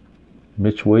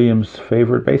 Mitch Williams'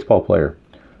 favorite baseball player.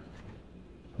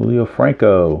 Julio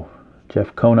Franco.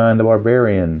 Jeff Conine the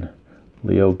Barbarian.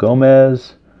 Leo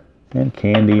Gomez. And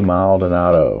Candy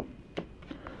Maldonado.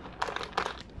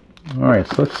 Alright,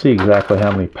 so let's see exactly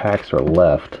how many packs are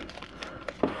left.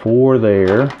 4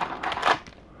 there.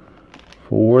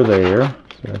 4 there.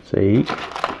 So that's 8.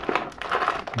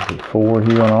 4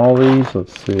 here on all these.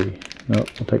 Let's see. Nope,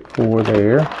 we'll take 4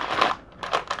 there.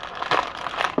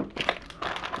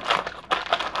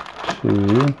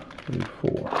 2, 3,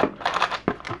 4.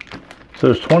 So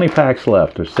there's 20 packs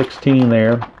left. There's 16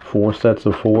 there. 4 sets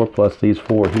of 4 plus these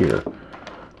 4 here.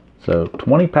 So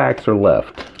 20 packs are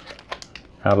left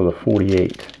out of the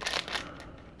 48.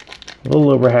 A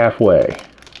little over halfway.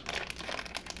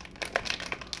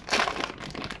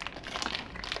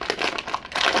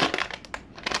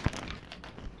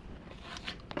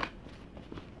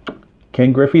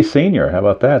 Ken Griffey Sr., how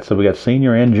about that? So we got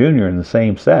Senior and Junior in the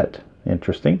same set.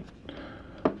 Interesting.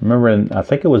 Remember, I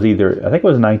think it was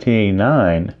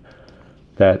 1989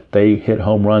 that they hit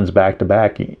home runs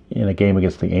back-to-back in a game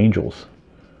against the Angels.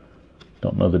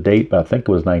 Don't know the date, but I think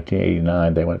it was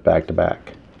 1989 they went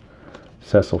back-to-back.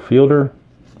 Cecil Fielder,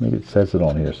 maybe it says it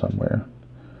on here somewhere.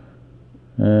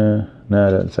 No, it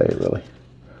doesn't say it really.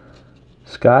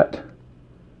 Scott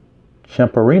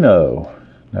Champerino,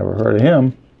 never heard of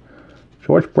him.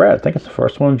 George Brett, I think it's the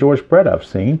first one of George Brett I've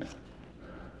seen.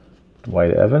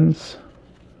 Dwight Evans.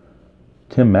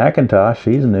 Tim McIntosh,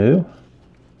 he's new.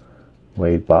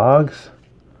 Wade Boggs.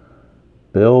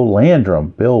 Bill Landrum.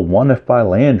 Bill One If by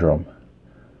Landrum.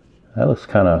 That looks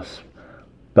kind of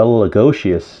Bela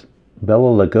Lugosi-ish.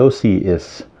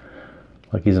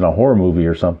 Like he's in a horror movie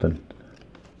or something.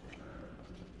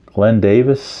 Glenn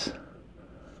Davis.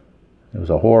 It was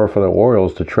a horror for the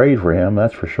Orioles to trade for him,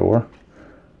 that's for sure.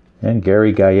 And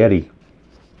Gary Gaetti.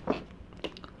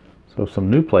 So some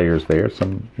new players there.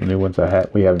 Some new ones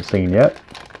we haven't seen yet.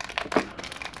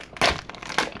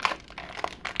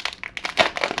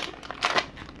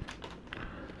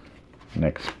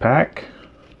 Next pack.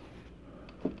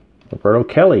 Roberto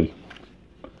Kelly.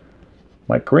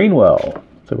 Mike Greenwell.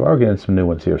 So we're getting some new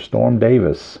ones here. Storm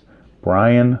Davis.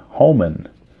 Brian Holman.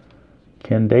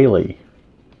 Ken Daly.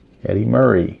 Eddie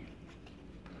Murray.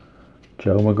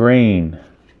 Joe McGreen.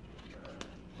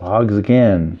 Boggs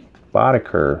again.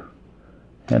 Boddicker.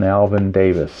 And Alvin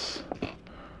Davis.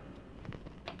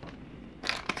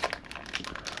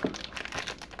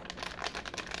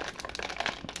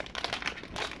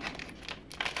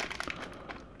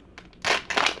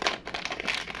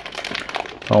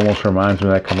 Almost reminds me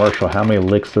of that commercial. How many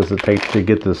licks does it take to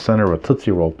get to the center of a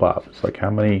Tootsie Roll Pop? It's like, how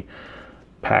many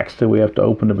packs do we have to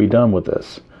open to be done with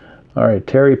this? All right,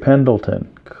 Terry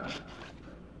Pendleton,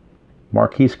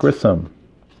 Marquise Grissom,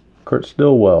 Kurt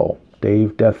Stillwell,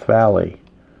 Dave Death Valley,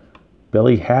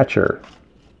 Billy Hatcher,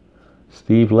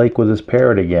 Steve Lake with his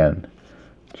parrot again,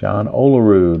 John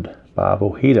Olerud, Bob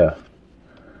Ojeda,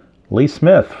 Lee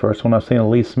Smith, first one I've seen of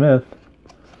Lee Smith,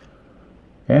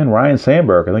 and Ryan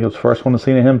Sandberg. I think it was the first one I've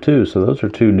seen of him too. So those are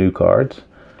 2 new cards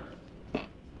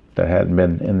that hadn't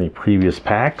been in the previous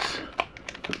packs.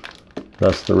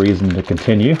 Thus the reason to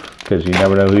continue, because you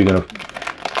never know who you're going to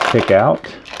pick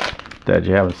out that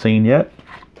you haven't seen yet.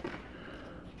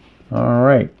 All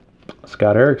right,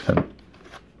 Scott Erickson,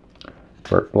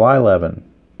 Bert Blyleven,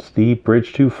 Steve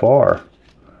Bridge Too Far,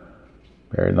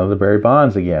 another Barry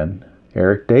Bonds again,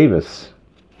 Eric Davis,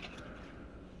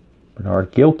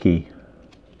 Bernard Gilkey,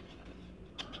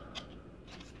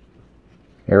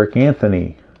 Eric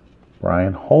Anthony,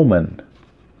 Brian Holman,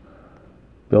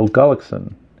 Bill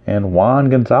Gullickson, and Juan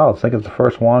Gonzalez. I think it's the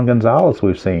first Juan Gonzalez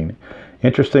we've seen.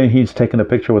 Interesting, he's taking a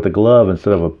picture with a glove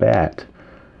instead of a bat,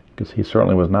 because he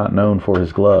certainly was not known for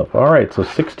his glove. All right, so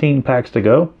 16 packs to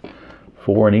go,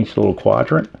 4 in each little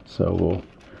quadrant. So we'll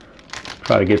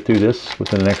try to get through this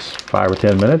within the next 5 or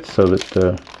 10 minutes so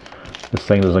that this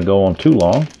thing doesn't go on too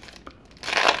long.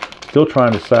 Still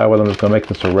trying to decide whether I'm just going to make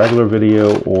this a regular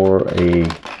video or a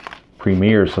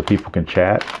premiere so people can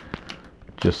chat,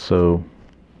 just so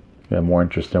you have more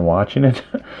interest in watching it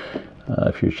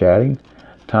if you're chatting.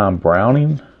 Tom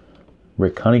Browning,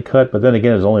 Rick Honeycutt, but then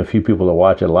again, there's only a few people that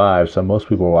watch it live, so most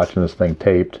people are watching this thing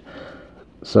taped,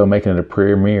 so making it a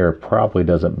premiere probably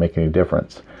doesn't make any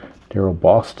difference. Daryl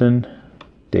Boston,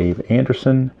 Dave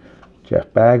Anderson,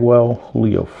 Jeff Bagwell,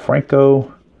 Julio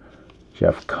Franco,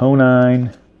 Jeff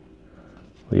Conine,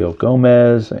 Leo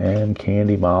Gomez, and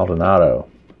Candy Maldonado.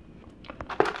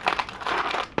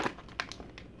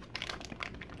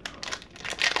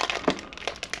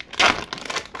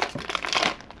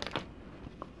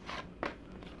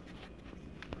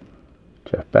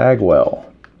 Jeff Bagwell.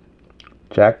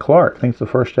 Jack Clark. I think it's the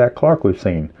first Jack Clark we've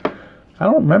seen. I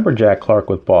don't remember Jack Clark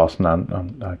with Boston. Now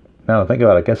that I think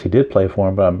about it, I guess he did play for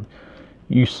him, but I'm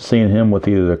used to seeing him with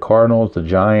either the Cardinals, the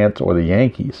Giants, or the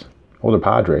Yankees, or the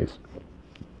Padres.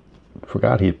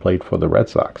 Forgot he had played for the Red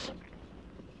Sox.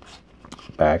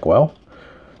 Bagwell.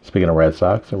 Speaking of Red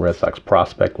Sox, a Red Sox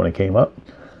prospect when he came up.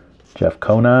 Jeff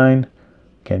Conine,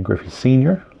 Ken Griffey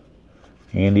Sr.,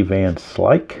 Andy Van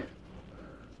Slyke,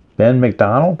 Ben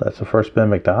McDonald. That's the first Ben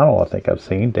McDonald I think I've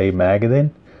seen. Dave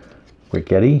Magadan,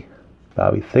 Rigetti,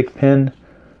 Bobby Thigpen,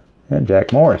 and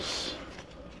Jack Morris.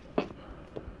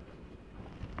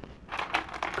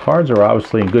 Cards are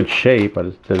obviously in good shape,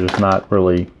 but they're just not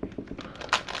really,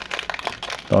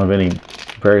 don't have any,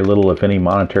 very little if any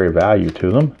monetary value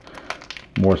to them.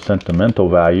 More sentimental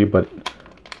value, but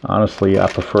honestly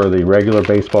I prefer the regular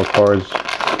baseball cards,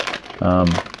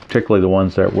 particularly the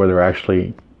ones where they're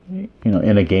actually, you know,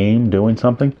 in a game doing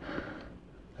something.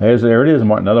 There it is,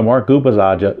 another Mark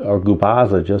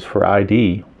Gubicza just for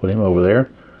ID. Put him over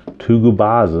there. 2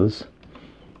 Gubiczas.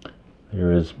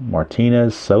 There is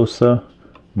Martinez, Sosa,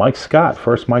 Mike Scott.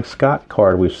 First Mike Scott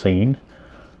card we've seen.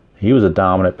 He was a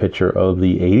dominant pitcher of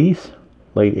the 80s,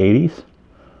 late 80s.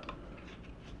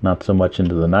 Not so much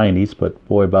into the 90s, but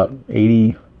boy, about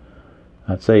 80,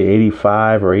 I'd say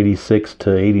 85 or 86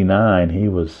 to 89, he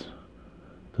was,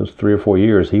 those 3 or 4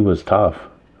 years, he was tough.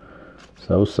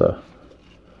 Sosa,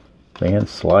 Van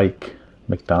Slyke,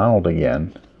 McDonald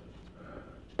again,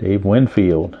 Dave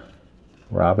Winfield,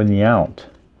 Robin Yount,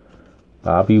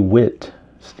 Bobby Witt,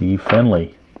 Steve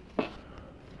Finley.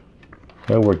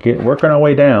 So we're working our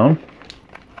way down,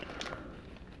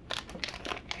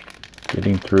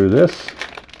 getting through this.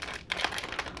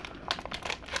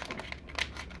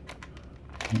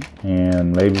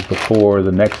 And maybe before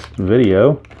the next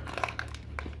video,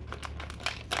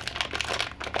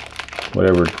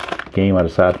 whatever game I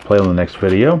decide to play on the next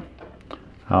video,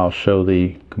 I'll show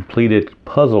the completed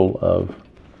puzzle of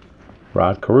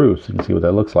Rod Carew, so you can see what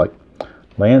that looks like.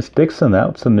 Lance Dixon,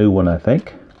 that's a new one I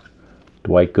think.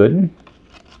 Dwight Gooden,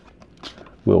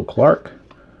 Will Clark,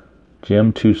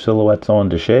 Jim 2 silhouettes on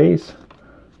Deshays,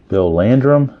 Bill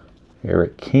Landrum,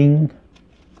 Eric King,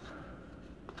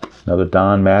 another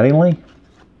Don Mattingly,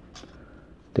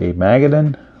 Dave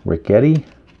Magadan, Rigetti,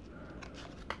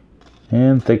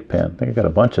 and Thigpen. I think I got a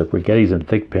bunch of Rigettis and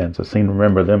Thigpens. I seem to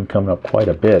remember them coming up quite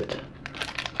a bit.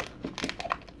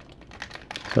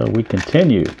 So we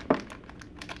continue.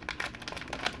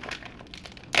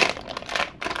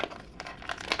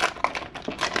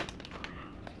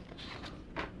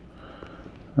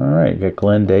 Alright, got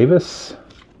Glenn Davis.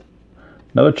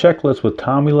 Another checklist with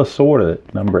Tommy Lasorda,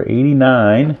 number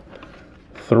 89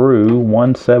 through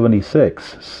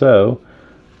 176. So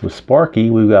with Sparky,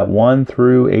 we've got 1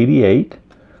 through 88.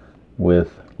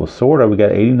 With Lasorda, we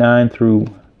got 89 through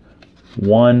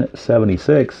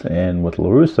 176. And with La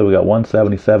Russa, we got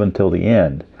 177 till the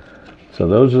end. So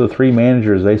those are the 3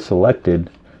 managers they selected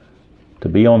to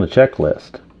be on the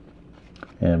checklist.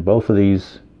 And both of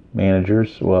these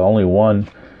managers, well, only one,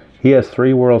 he has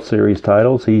 3 World Series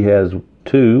titles. He has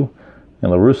 2.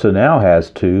 And La Russa now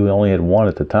has 2. He only had 1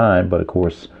 at the time, but of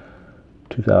course,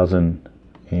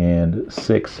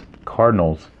 2006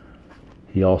 Cardinals,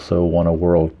 he also won a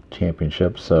World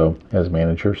Championship, so as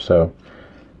manager. So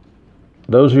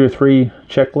those are your 3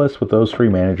 checklists with those 3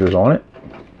 managers on it.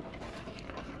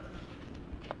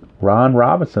 Ron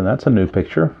Robinson, that's a new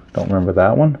picture. Don't remember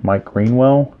that one. Mike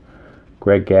Greenwell,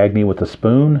 Greg Gagne with a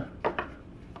spoon,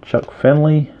 Chuck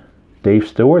Finley, Dave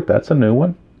Stewart, that's a new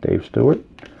one. Dave Stewart.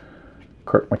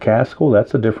 Kirk McCaskill,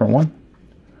 that's a different one.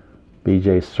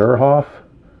 BJ Surhoff,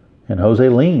 and Jose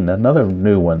Lean, another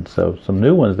new one. So some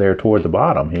new ones there toward the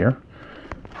bottom here.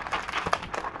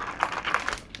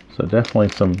 So definitely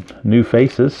some new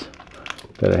faces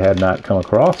that I had not come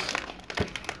across.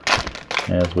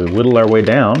 As we whittle our way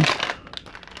down,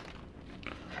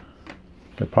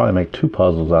 They'll probably make 2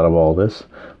 puzzles out of all this.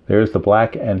 There's the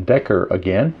Black and Decker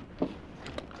again.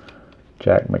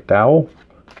 Jack McDowell.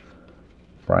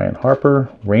 Brian Harper.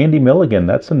 Randy Milligan,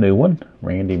 that's a new one.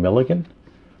 Randy Milligan.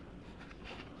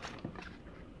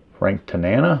 Frank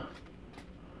Tanana.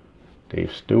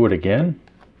 Dave Stewart again.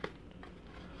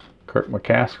 Kirk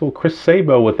McCaskill. Chris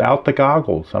Sabo without the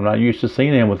goggles. I'm not used to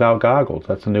seeing him without goggles.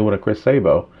 That's a new one of Chris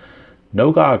Sabo.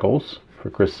 No goggles for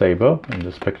Chris Sabo in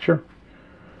this picture.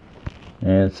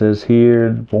 And it says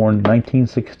here, born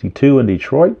 1962 in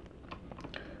Detroit.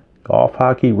 Golf,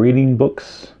 hockey, reading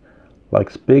books.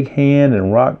 Likes big hand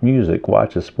and rock music.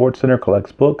 Watches SportsCenter,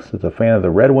 collects books. Is a fan of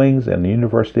the Red Wings and the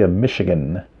University of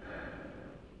Michigan.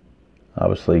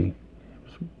 Obviously,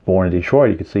 born in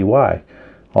Detroit, you can see why.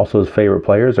 Also, his favorite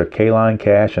players are Kaline,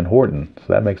 Cash, and Horton. So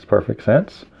that makes perfect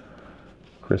sense.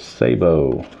 Chris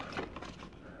Sabo.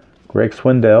 Greg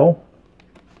Swindell.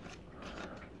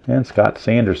 And Scott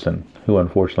Sanderson, who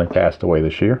unfortunately passed away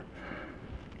this year.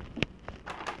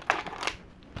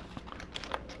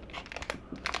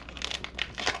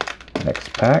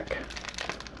 Next pack.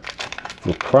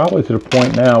 We're probably to the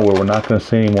point now where we're not going to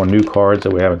see any more new cards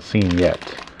that we haven't seen yet.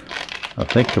 I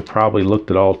think you've probably looked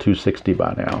at all 260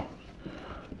 by now.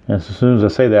 And as soon as I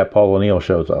say that, Paul O'Neill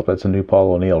shows up. That's a new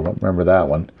Paul O'Neill. Don't remember that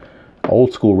one.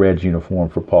 Old school Reds uniform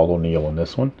for Paul O'Neill in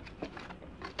this one.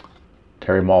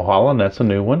 Terry Mulholland, that's a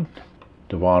new one.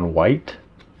 Devon White,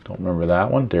 don't remember that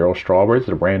one. Darryl Strawberry, it's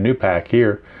a brand new pack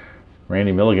here.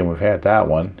 Randy Milligan, we've had that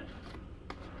one.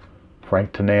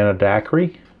 Frank Tanana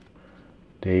Daiquiri.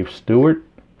 Dave Stewart.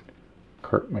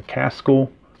 Kirk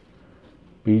McCaskill.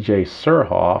 BJ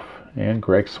Surhoff. And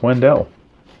Greg Swindell.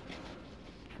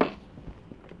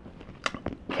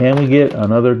 Can we get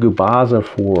another Gubaza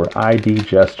for ID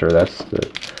Jester? That's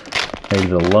maybe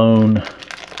the lone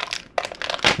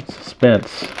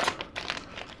suspense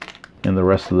in the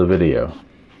rest of the video.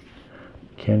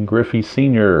 Ken Griffey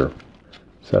Sr.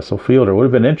 Cecil Fielder. Would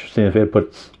have been interesting if they had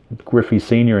put Griffey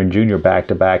Sr. and Jr. back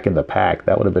to back in the pack.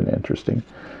 That would have been interesting.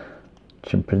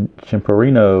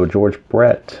 Chimperino, George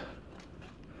Brett.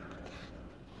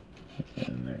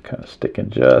 And they're kind of sticking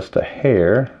just a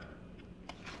hair.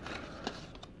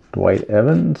 Dwight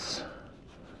Evans.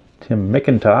 Tim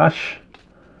McIntosh.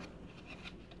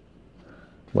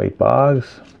 Wade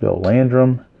Boggs. Bill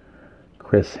Landrum.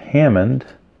 Chris Hammond.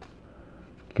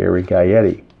 Gary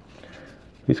Gaetti.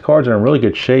 These cards are in really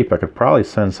good shape. I could probably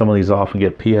send some of these off and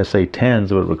get PSA 10s,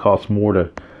 but it would cost more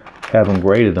to have them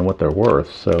graded than what they're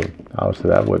worth. So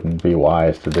obviously that wouldn't be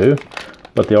wise to do.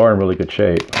 But they are in really good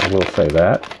shape. I will say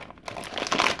that.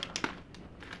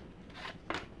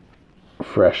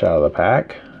 Fresh out of the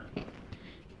pack.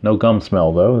 No gum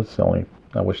smell though. It's the only.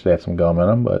 I wish they had some gum in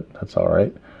them, but that's all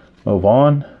right. Move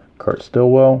on. Kurt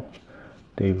Stillwell.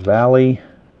 Dave Valley.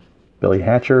 Billy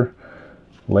Hatcher.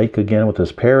 Lake again with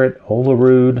his parrot.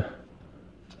 Olerud.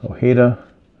 Ojeda.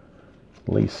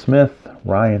 Lee Smith.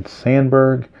 Ryan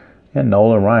Sandberg. And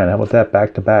Nolan Ryan. How about that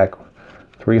back to back?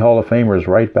 3 Hall of Famers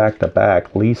right back to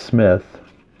back. Lee Smith.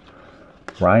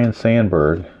 Ryan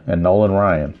Sandberg. And Nolan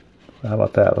Ryan. How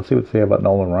about that? Let's see what they say about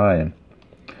Nolan Ryan.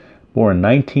 Born in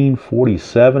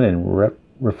 1947 in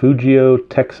Refugio,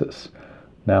 Texas.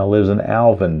 Now lives in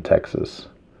Alvin, Texas.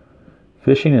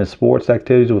 Fishing and sports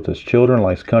activities with his children,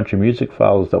 likes country music,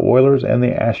 follows the Oilers and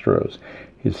the Astros.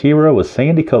 His hero was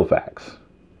Sandy Koufax.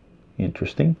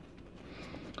 Interesting.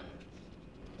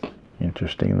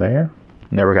 Interesting there.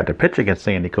 Never got to pitch against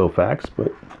Sandy Koufax,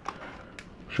 but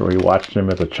I'm sure he watched him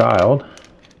as a child.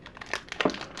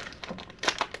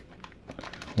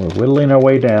 We're whittling our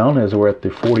way down as we're at the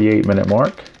 48-minute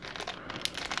mark.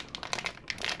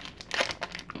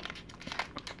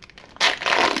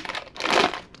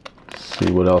 See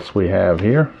what else we have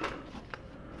here.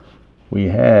 We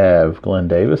have Glenn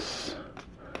Davis.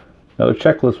 Another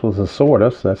checklist with a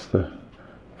sorta, so that's the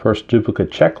first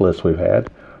duplicate checklist we've had.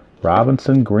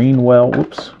 Robinson, Greenwell,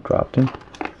 whoops, dropped him.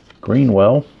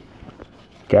 Greenwell,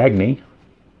 Gagne,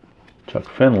 Chuck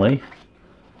Finley,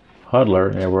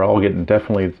 Hudler. Yeah, we're all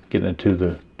definitely getting into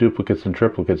the duplicates and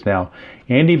triplicates now.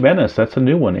 Andy Bennis, that's a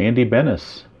new one. Andy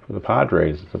Bennis for the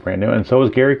Padres. It's a brand new, and so is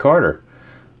Gary Carter.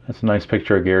 That's a nice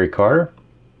picture of Gary Carter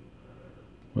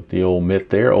with the old mitt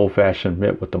there, old-fashioned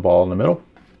mitt with the ball in the middle.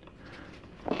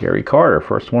 Gary Carter,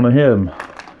 first one of him.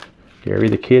 Gary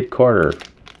the Kid Carter.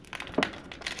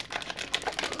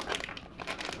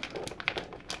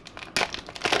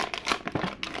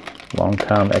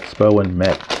 Long-time Expo and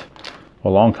Met.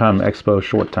 Well, long-time Expo,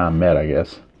 short-time Met, I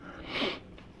guess.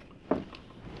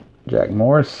 Jack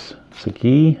Morris,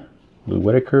 Segui, Lou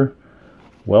Whitaker,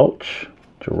 Welch,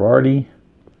 Girardi,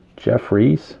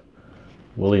 Jeffries,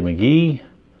 Willie McGee,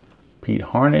 Pete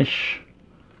Harnish,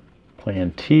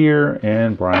 Plantier,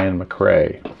 and Brian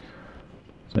McRae.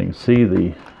 So you can see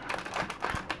it's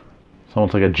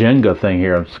almost like a Jenga thing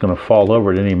here. It's going to fall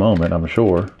over at any moment, I'm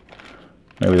sure.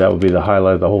 Maybe that would be the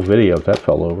highlight of the whole video if that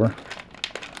fell over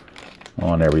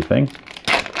on everything.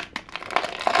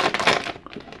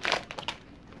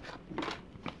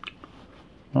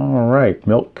 All right,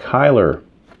 Milt Kyler,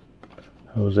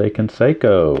 Jose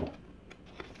Canseco,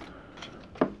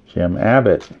 Jim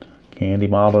Abbott, Candy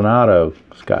Maldonado,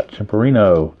 Scott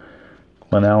Chimperino,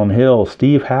 Glenn Allen Hill,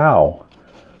 Steve Howe.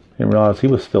 Didn't realize he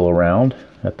was still around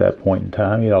at that point in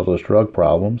time. He had all those drug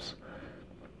problems.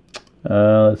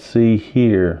 Let's see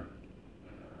here.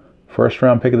 First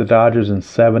round pick of the Dodgers in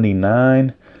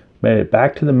 '79. Made it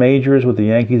back to the majors with the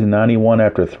Yankees in '91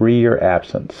 after a 3-year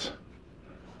absence.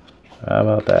 How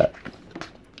about that?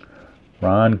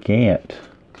 Ron Gant.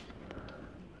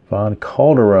 Von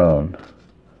Calderon.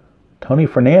 Tony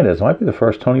Fernandez. Might be the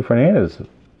first Tony Fernandez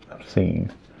I've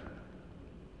seen.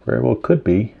 Very well could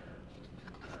be.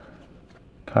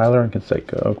 Kyler and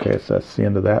Canseco. Okay, so that's the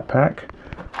end of that pack.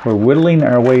 We're whittling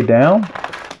our way down.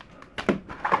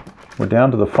 We're down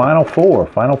to the final four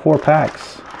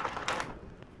packs.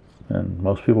 And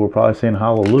most people are probably saying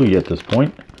hallelujah at this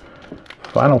point.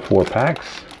 Final 4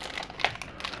 packs.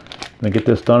 I'm going to get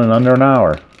this done in under an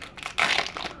hour.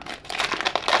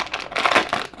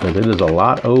 Because it is a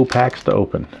lot of packs to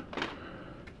open.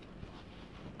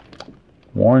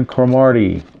 Warren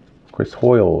Cromartie, Chris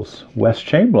Hoyles, Wes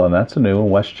Chamberlain, that's a new one,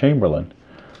 Wes Chamberlain.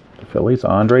 The Phillies,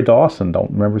 Andre Dawson,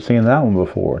 don't remember seeing that one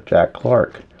before. Jack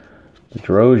Clark,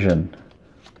 DeRozan,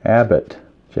 Abbott,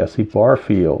 Jesse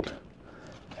Barfield,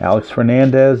 Alex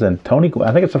Fernandez, and Tony Gwynn.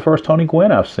 I think it's the first Tony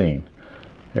Gwynn I've seen.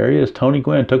 There he is, Tony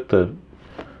Gwynn. Took the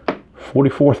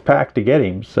 44th pack to get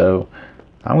him, so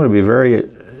I'm going to be very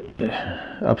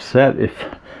upset if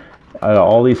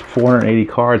all these 480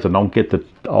 cards I don't get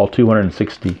all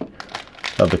 260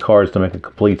 of the cards to make a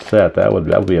complete set. That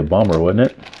would be a bummer,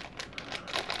 wouldn't it?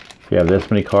 If you have this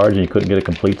many cards and you couldn't get a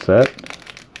complete set.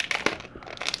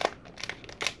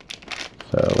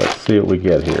 So let's see what we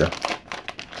get here.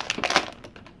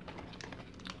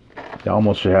 You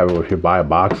almost should have it if you buy a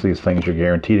box of these things, you're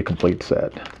guaranteed a complete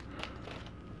set.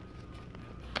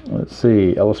 Let's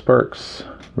see, Ellis Burks,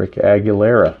 Rick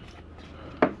Aguilera,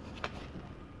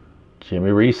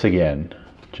 Jimmy Reese again,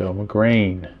 Joe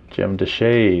McGrain, Jim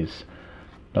DeShays,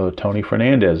 another Tony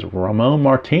Fernandez, Ramon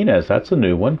Martinez, that's a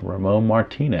new one, Ramon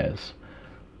Martinez,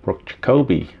 Brooke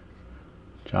Jacoby,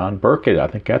 John Burkett, I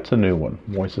think that's a new one,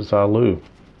 Moises Alou.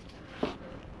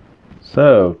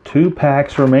 So, 2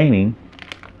 packs remaining,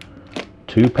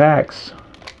 2 packs,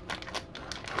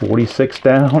 46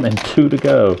 down and 2 to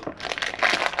go.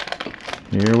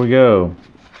 Here we go.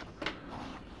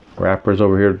 Wrappers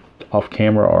over here off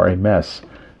camera are a mess.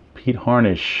 Pete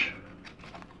Harnish,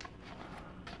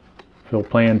 Phil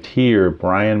Plantier,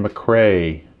 Brian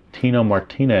McRae, Tino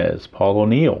Martinez, Paul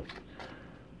O'Neill,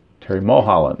 Terry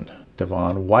Mulholland,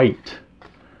 Devon White,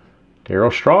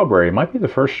 Darryl Strawberry. Might be the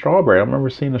first Strawberry. I don't remember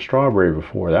seeing a Strawberry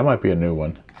before. That might be a new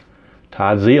one.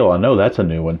 Todd Zeal. I know that's a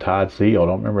new one. Todd Zeal. I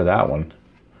don't remember that one.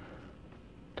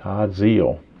 Todd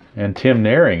Zeal. And Tim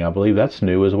Naring, I believe that's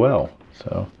new as well.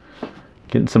 So,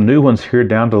 getting some new ones here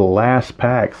down to the last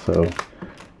pack. So, you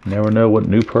never know what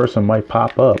new person might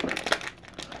pop up.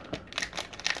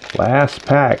 Last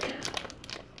pack.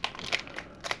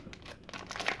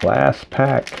 Last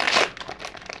pack.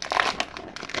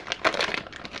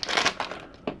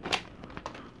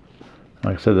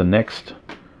 Like I said, the next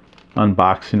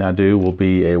unboxing I do will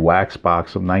be a wax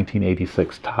box of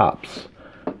 1986 Topps.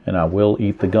 And I will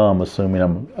eat the gum, assuming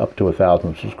I'm up to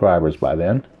 1,000 subscribers by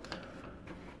then.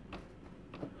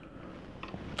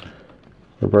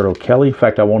 Roberto Kelly. In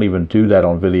fact, I won't even do that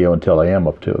on video until I am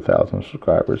up to 1,000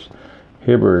 subscribers.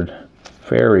 Hibbard,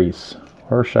 Ferries,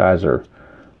 Hershiser,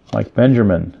 Mike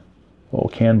Benjamin,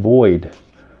 Ken Boyd,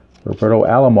 Roberto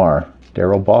Alomar,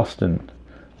 Daryl Boston,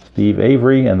 Steve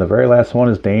Avery, and the very last one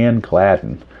is Dan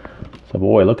Gladden. So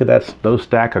boy, look at those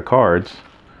stack of cards.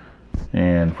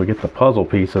 And if we get the puzzle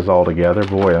pieces all together,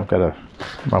 boy, I've got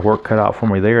my work cut out for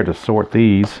me there to sort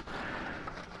these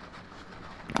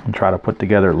and try to put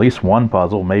together at least one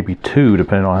puzzle, maybe 2,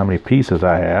 depending on how many pieces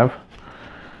I have.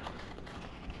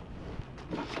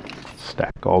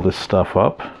 Stack all this stuff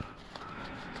up.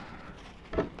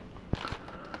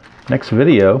 Next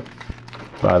video,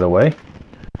 by the way,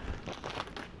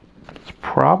 it's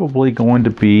probably going to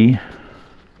be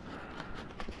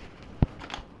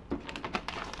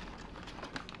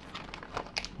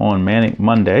on Manic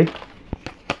Monday,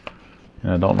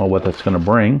 and I don't know what that's going to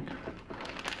bring.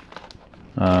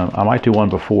 I might do one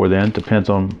before then, depends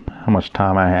on how much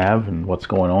time I have and what's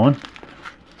going on.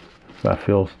 if I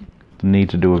feel the need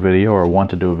to do a video or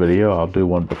want to do a video, I'll do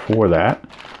one before that.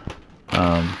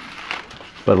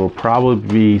 But it'll probably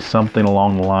be something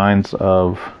along the lines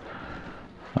of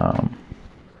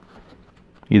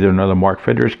either another Mark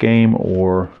Fidrich game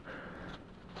or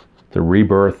the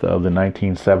rebirth of the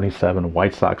 1977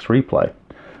 White Sox replay.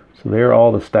 So there are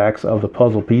all the stacks of the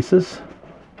puzzle pieces.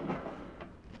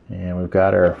 And we've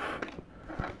got our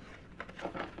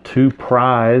 2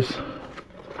 prize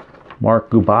Mark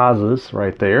Gubazas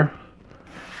right there.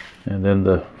 And then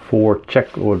the 4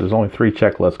 there's only 3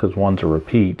 checklists because one's a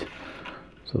repeat.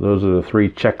 So those are the 3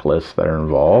 checklists that are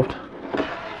involved.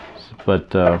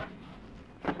 But like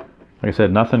I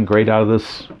said, nothing great out of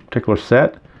this particular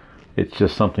set. It's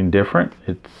just something different.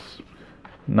 It's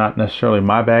not necessarily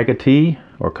my bag of tea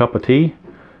or cup of tea,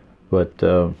 but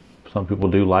some people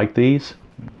do like these.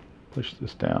 Push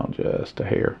this down just a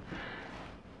hair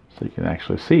so you can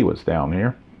actually see what's down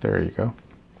here. There you go.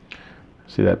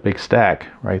 See that big stack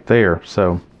right there.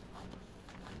 So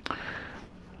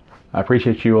I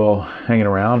appreciate you all hanging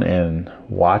around and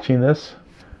watching this.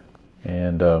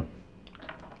 And like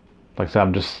I said,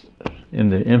 I'm just in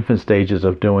the infant stages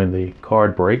of doing the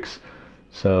card breaks.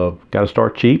 So got to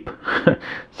start cheap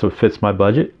so it fits my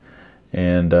budget.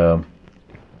 And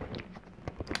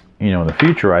you know, in the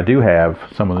future I do have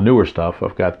some of the newer stuff.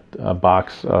 I've got a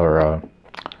box, or I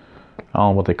don't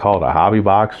know what they call it, a hobby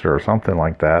box or something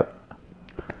like that.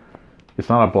 It's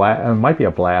not a blast, it might be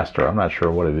a blaster, I'm not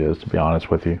sure what it is, to be honest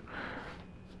with you,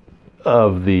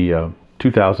 of the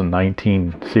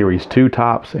 2019 Series 2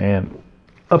 tops and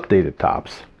updated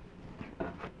tops.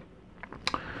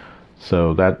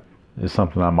 So that is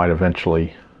something I might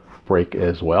eventually break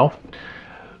as well.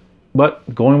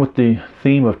 But going with the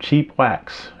theme of cheap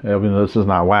wax, even though this is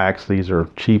not wax, these are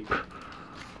cheap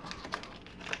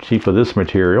of this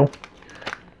material.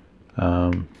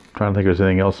 Trying to think if there's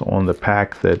anything else on the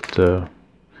pack that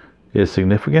is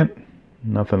significant.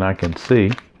 Nothing I can see.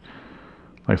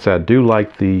 Like I said, I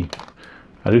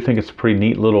do think it's a pretty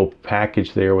neat little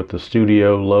package there with the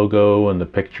studio logo and the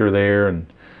picture there, and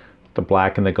the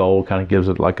black and the gold kind of gives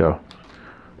it like a,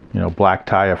 you know, black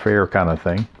tie affair kind of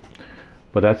thing.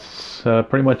 But that's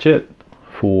pretty much it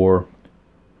for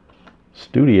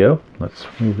studio. Let's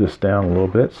move this down a little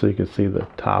bit so you can see the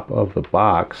top of the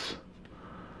box.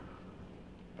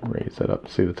 Raise that up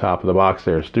to see the top of the box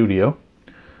there, studio.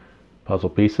 Puzzle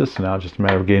pieces. So now it's just a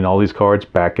matter of getting all these cards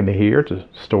back into here to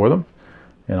store them.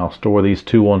 And I'll store these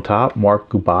 2 on top, Mark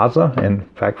Gubazza. And in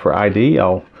fact, for ID,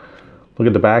 I'll look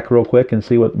at the back real quick and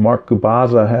see what Mark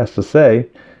Gubazza has to say.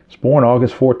 He was born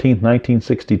August 14th,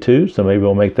 1962, so maybe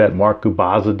we'll make that Mark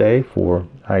Gubazza Day for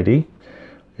ID,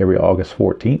 every August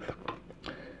 14th.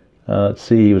 Let's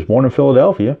see, he was born in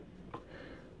Philadelphia.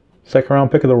 2nd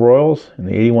round pick of the Royals in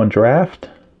the 81 draft.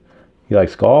 He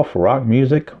likes golf, rock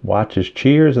music, watches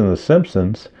Cheers and The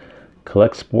Simpsons,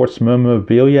 collects sports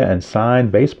memorabilia and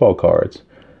signed baseball cards.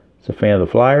 He's a fan of the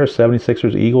Flyers,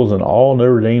 76ers, Eagles, and all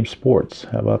Notre Dame sports.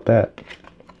 How about that?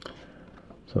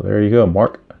 So there you go,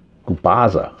 Mark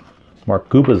Gubazza. Mark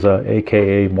Gubazza,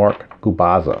 aka Mark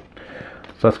Gubazza.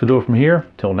 So that's going to do it from here.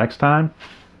 Till next time,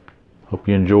 hope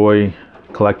you enjoy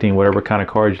collecting whatever kind of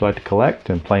cards you like to collect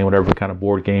and playing whatever kind of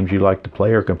board games you like to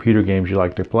play or computer games you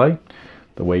like to play,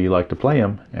 the way you like to play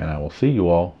them. And I will see you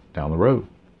all down the road.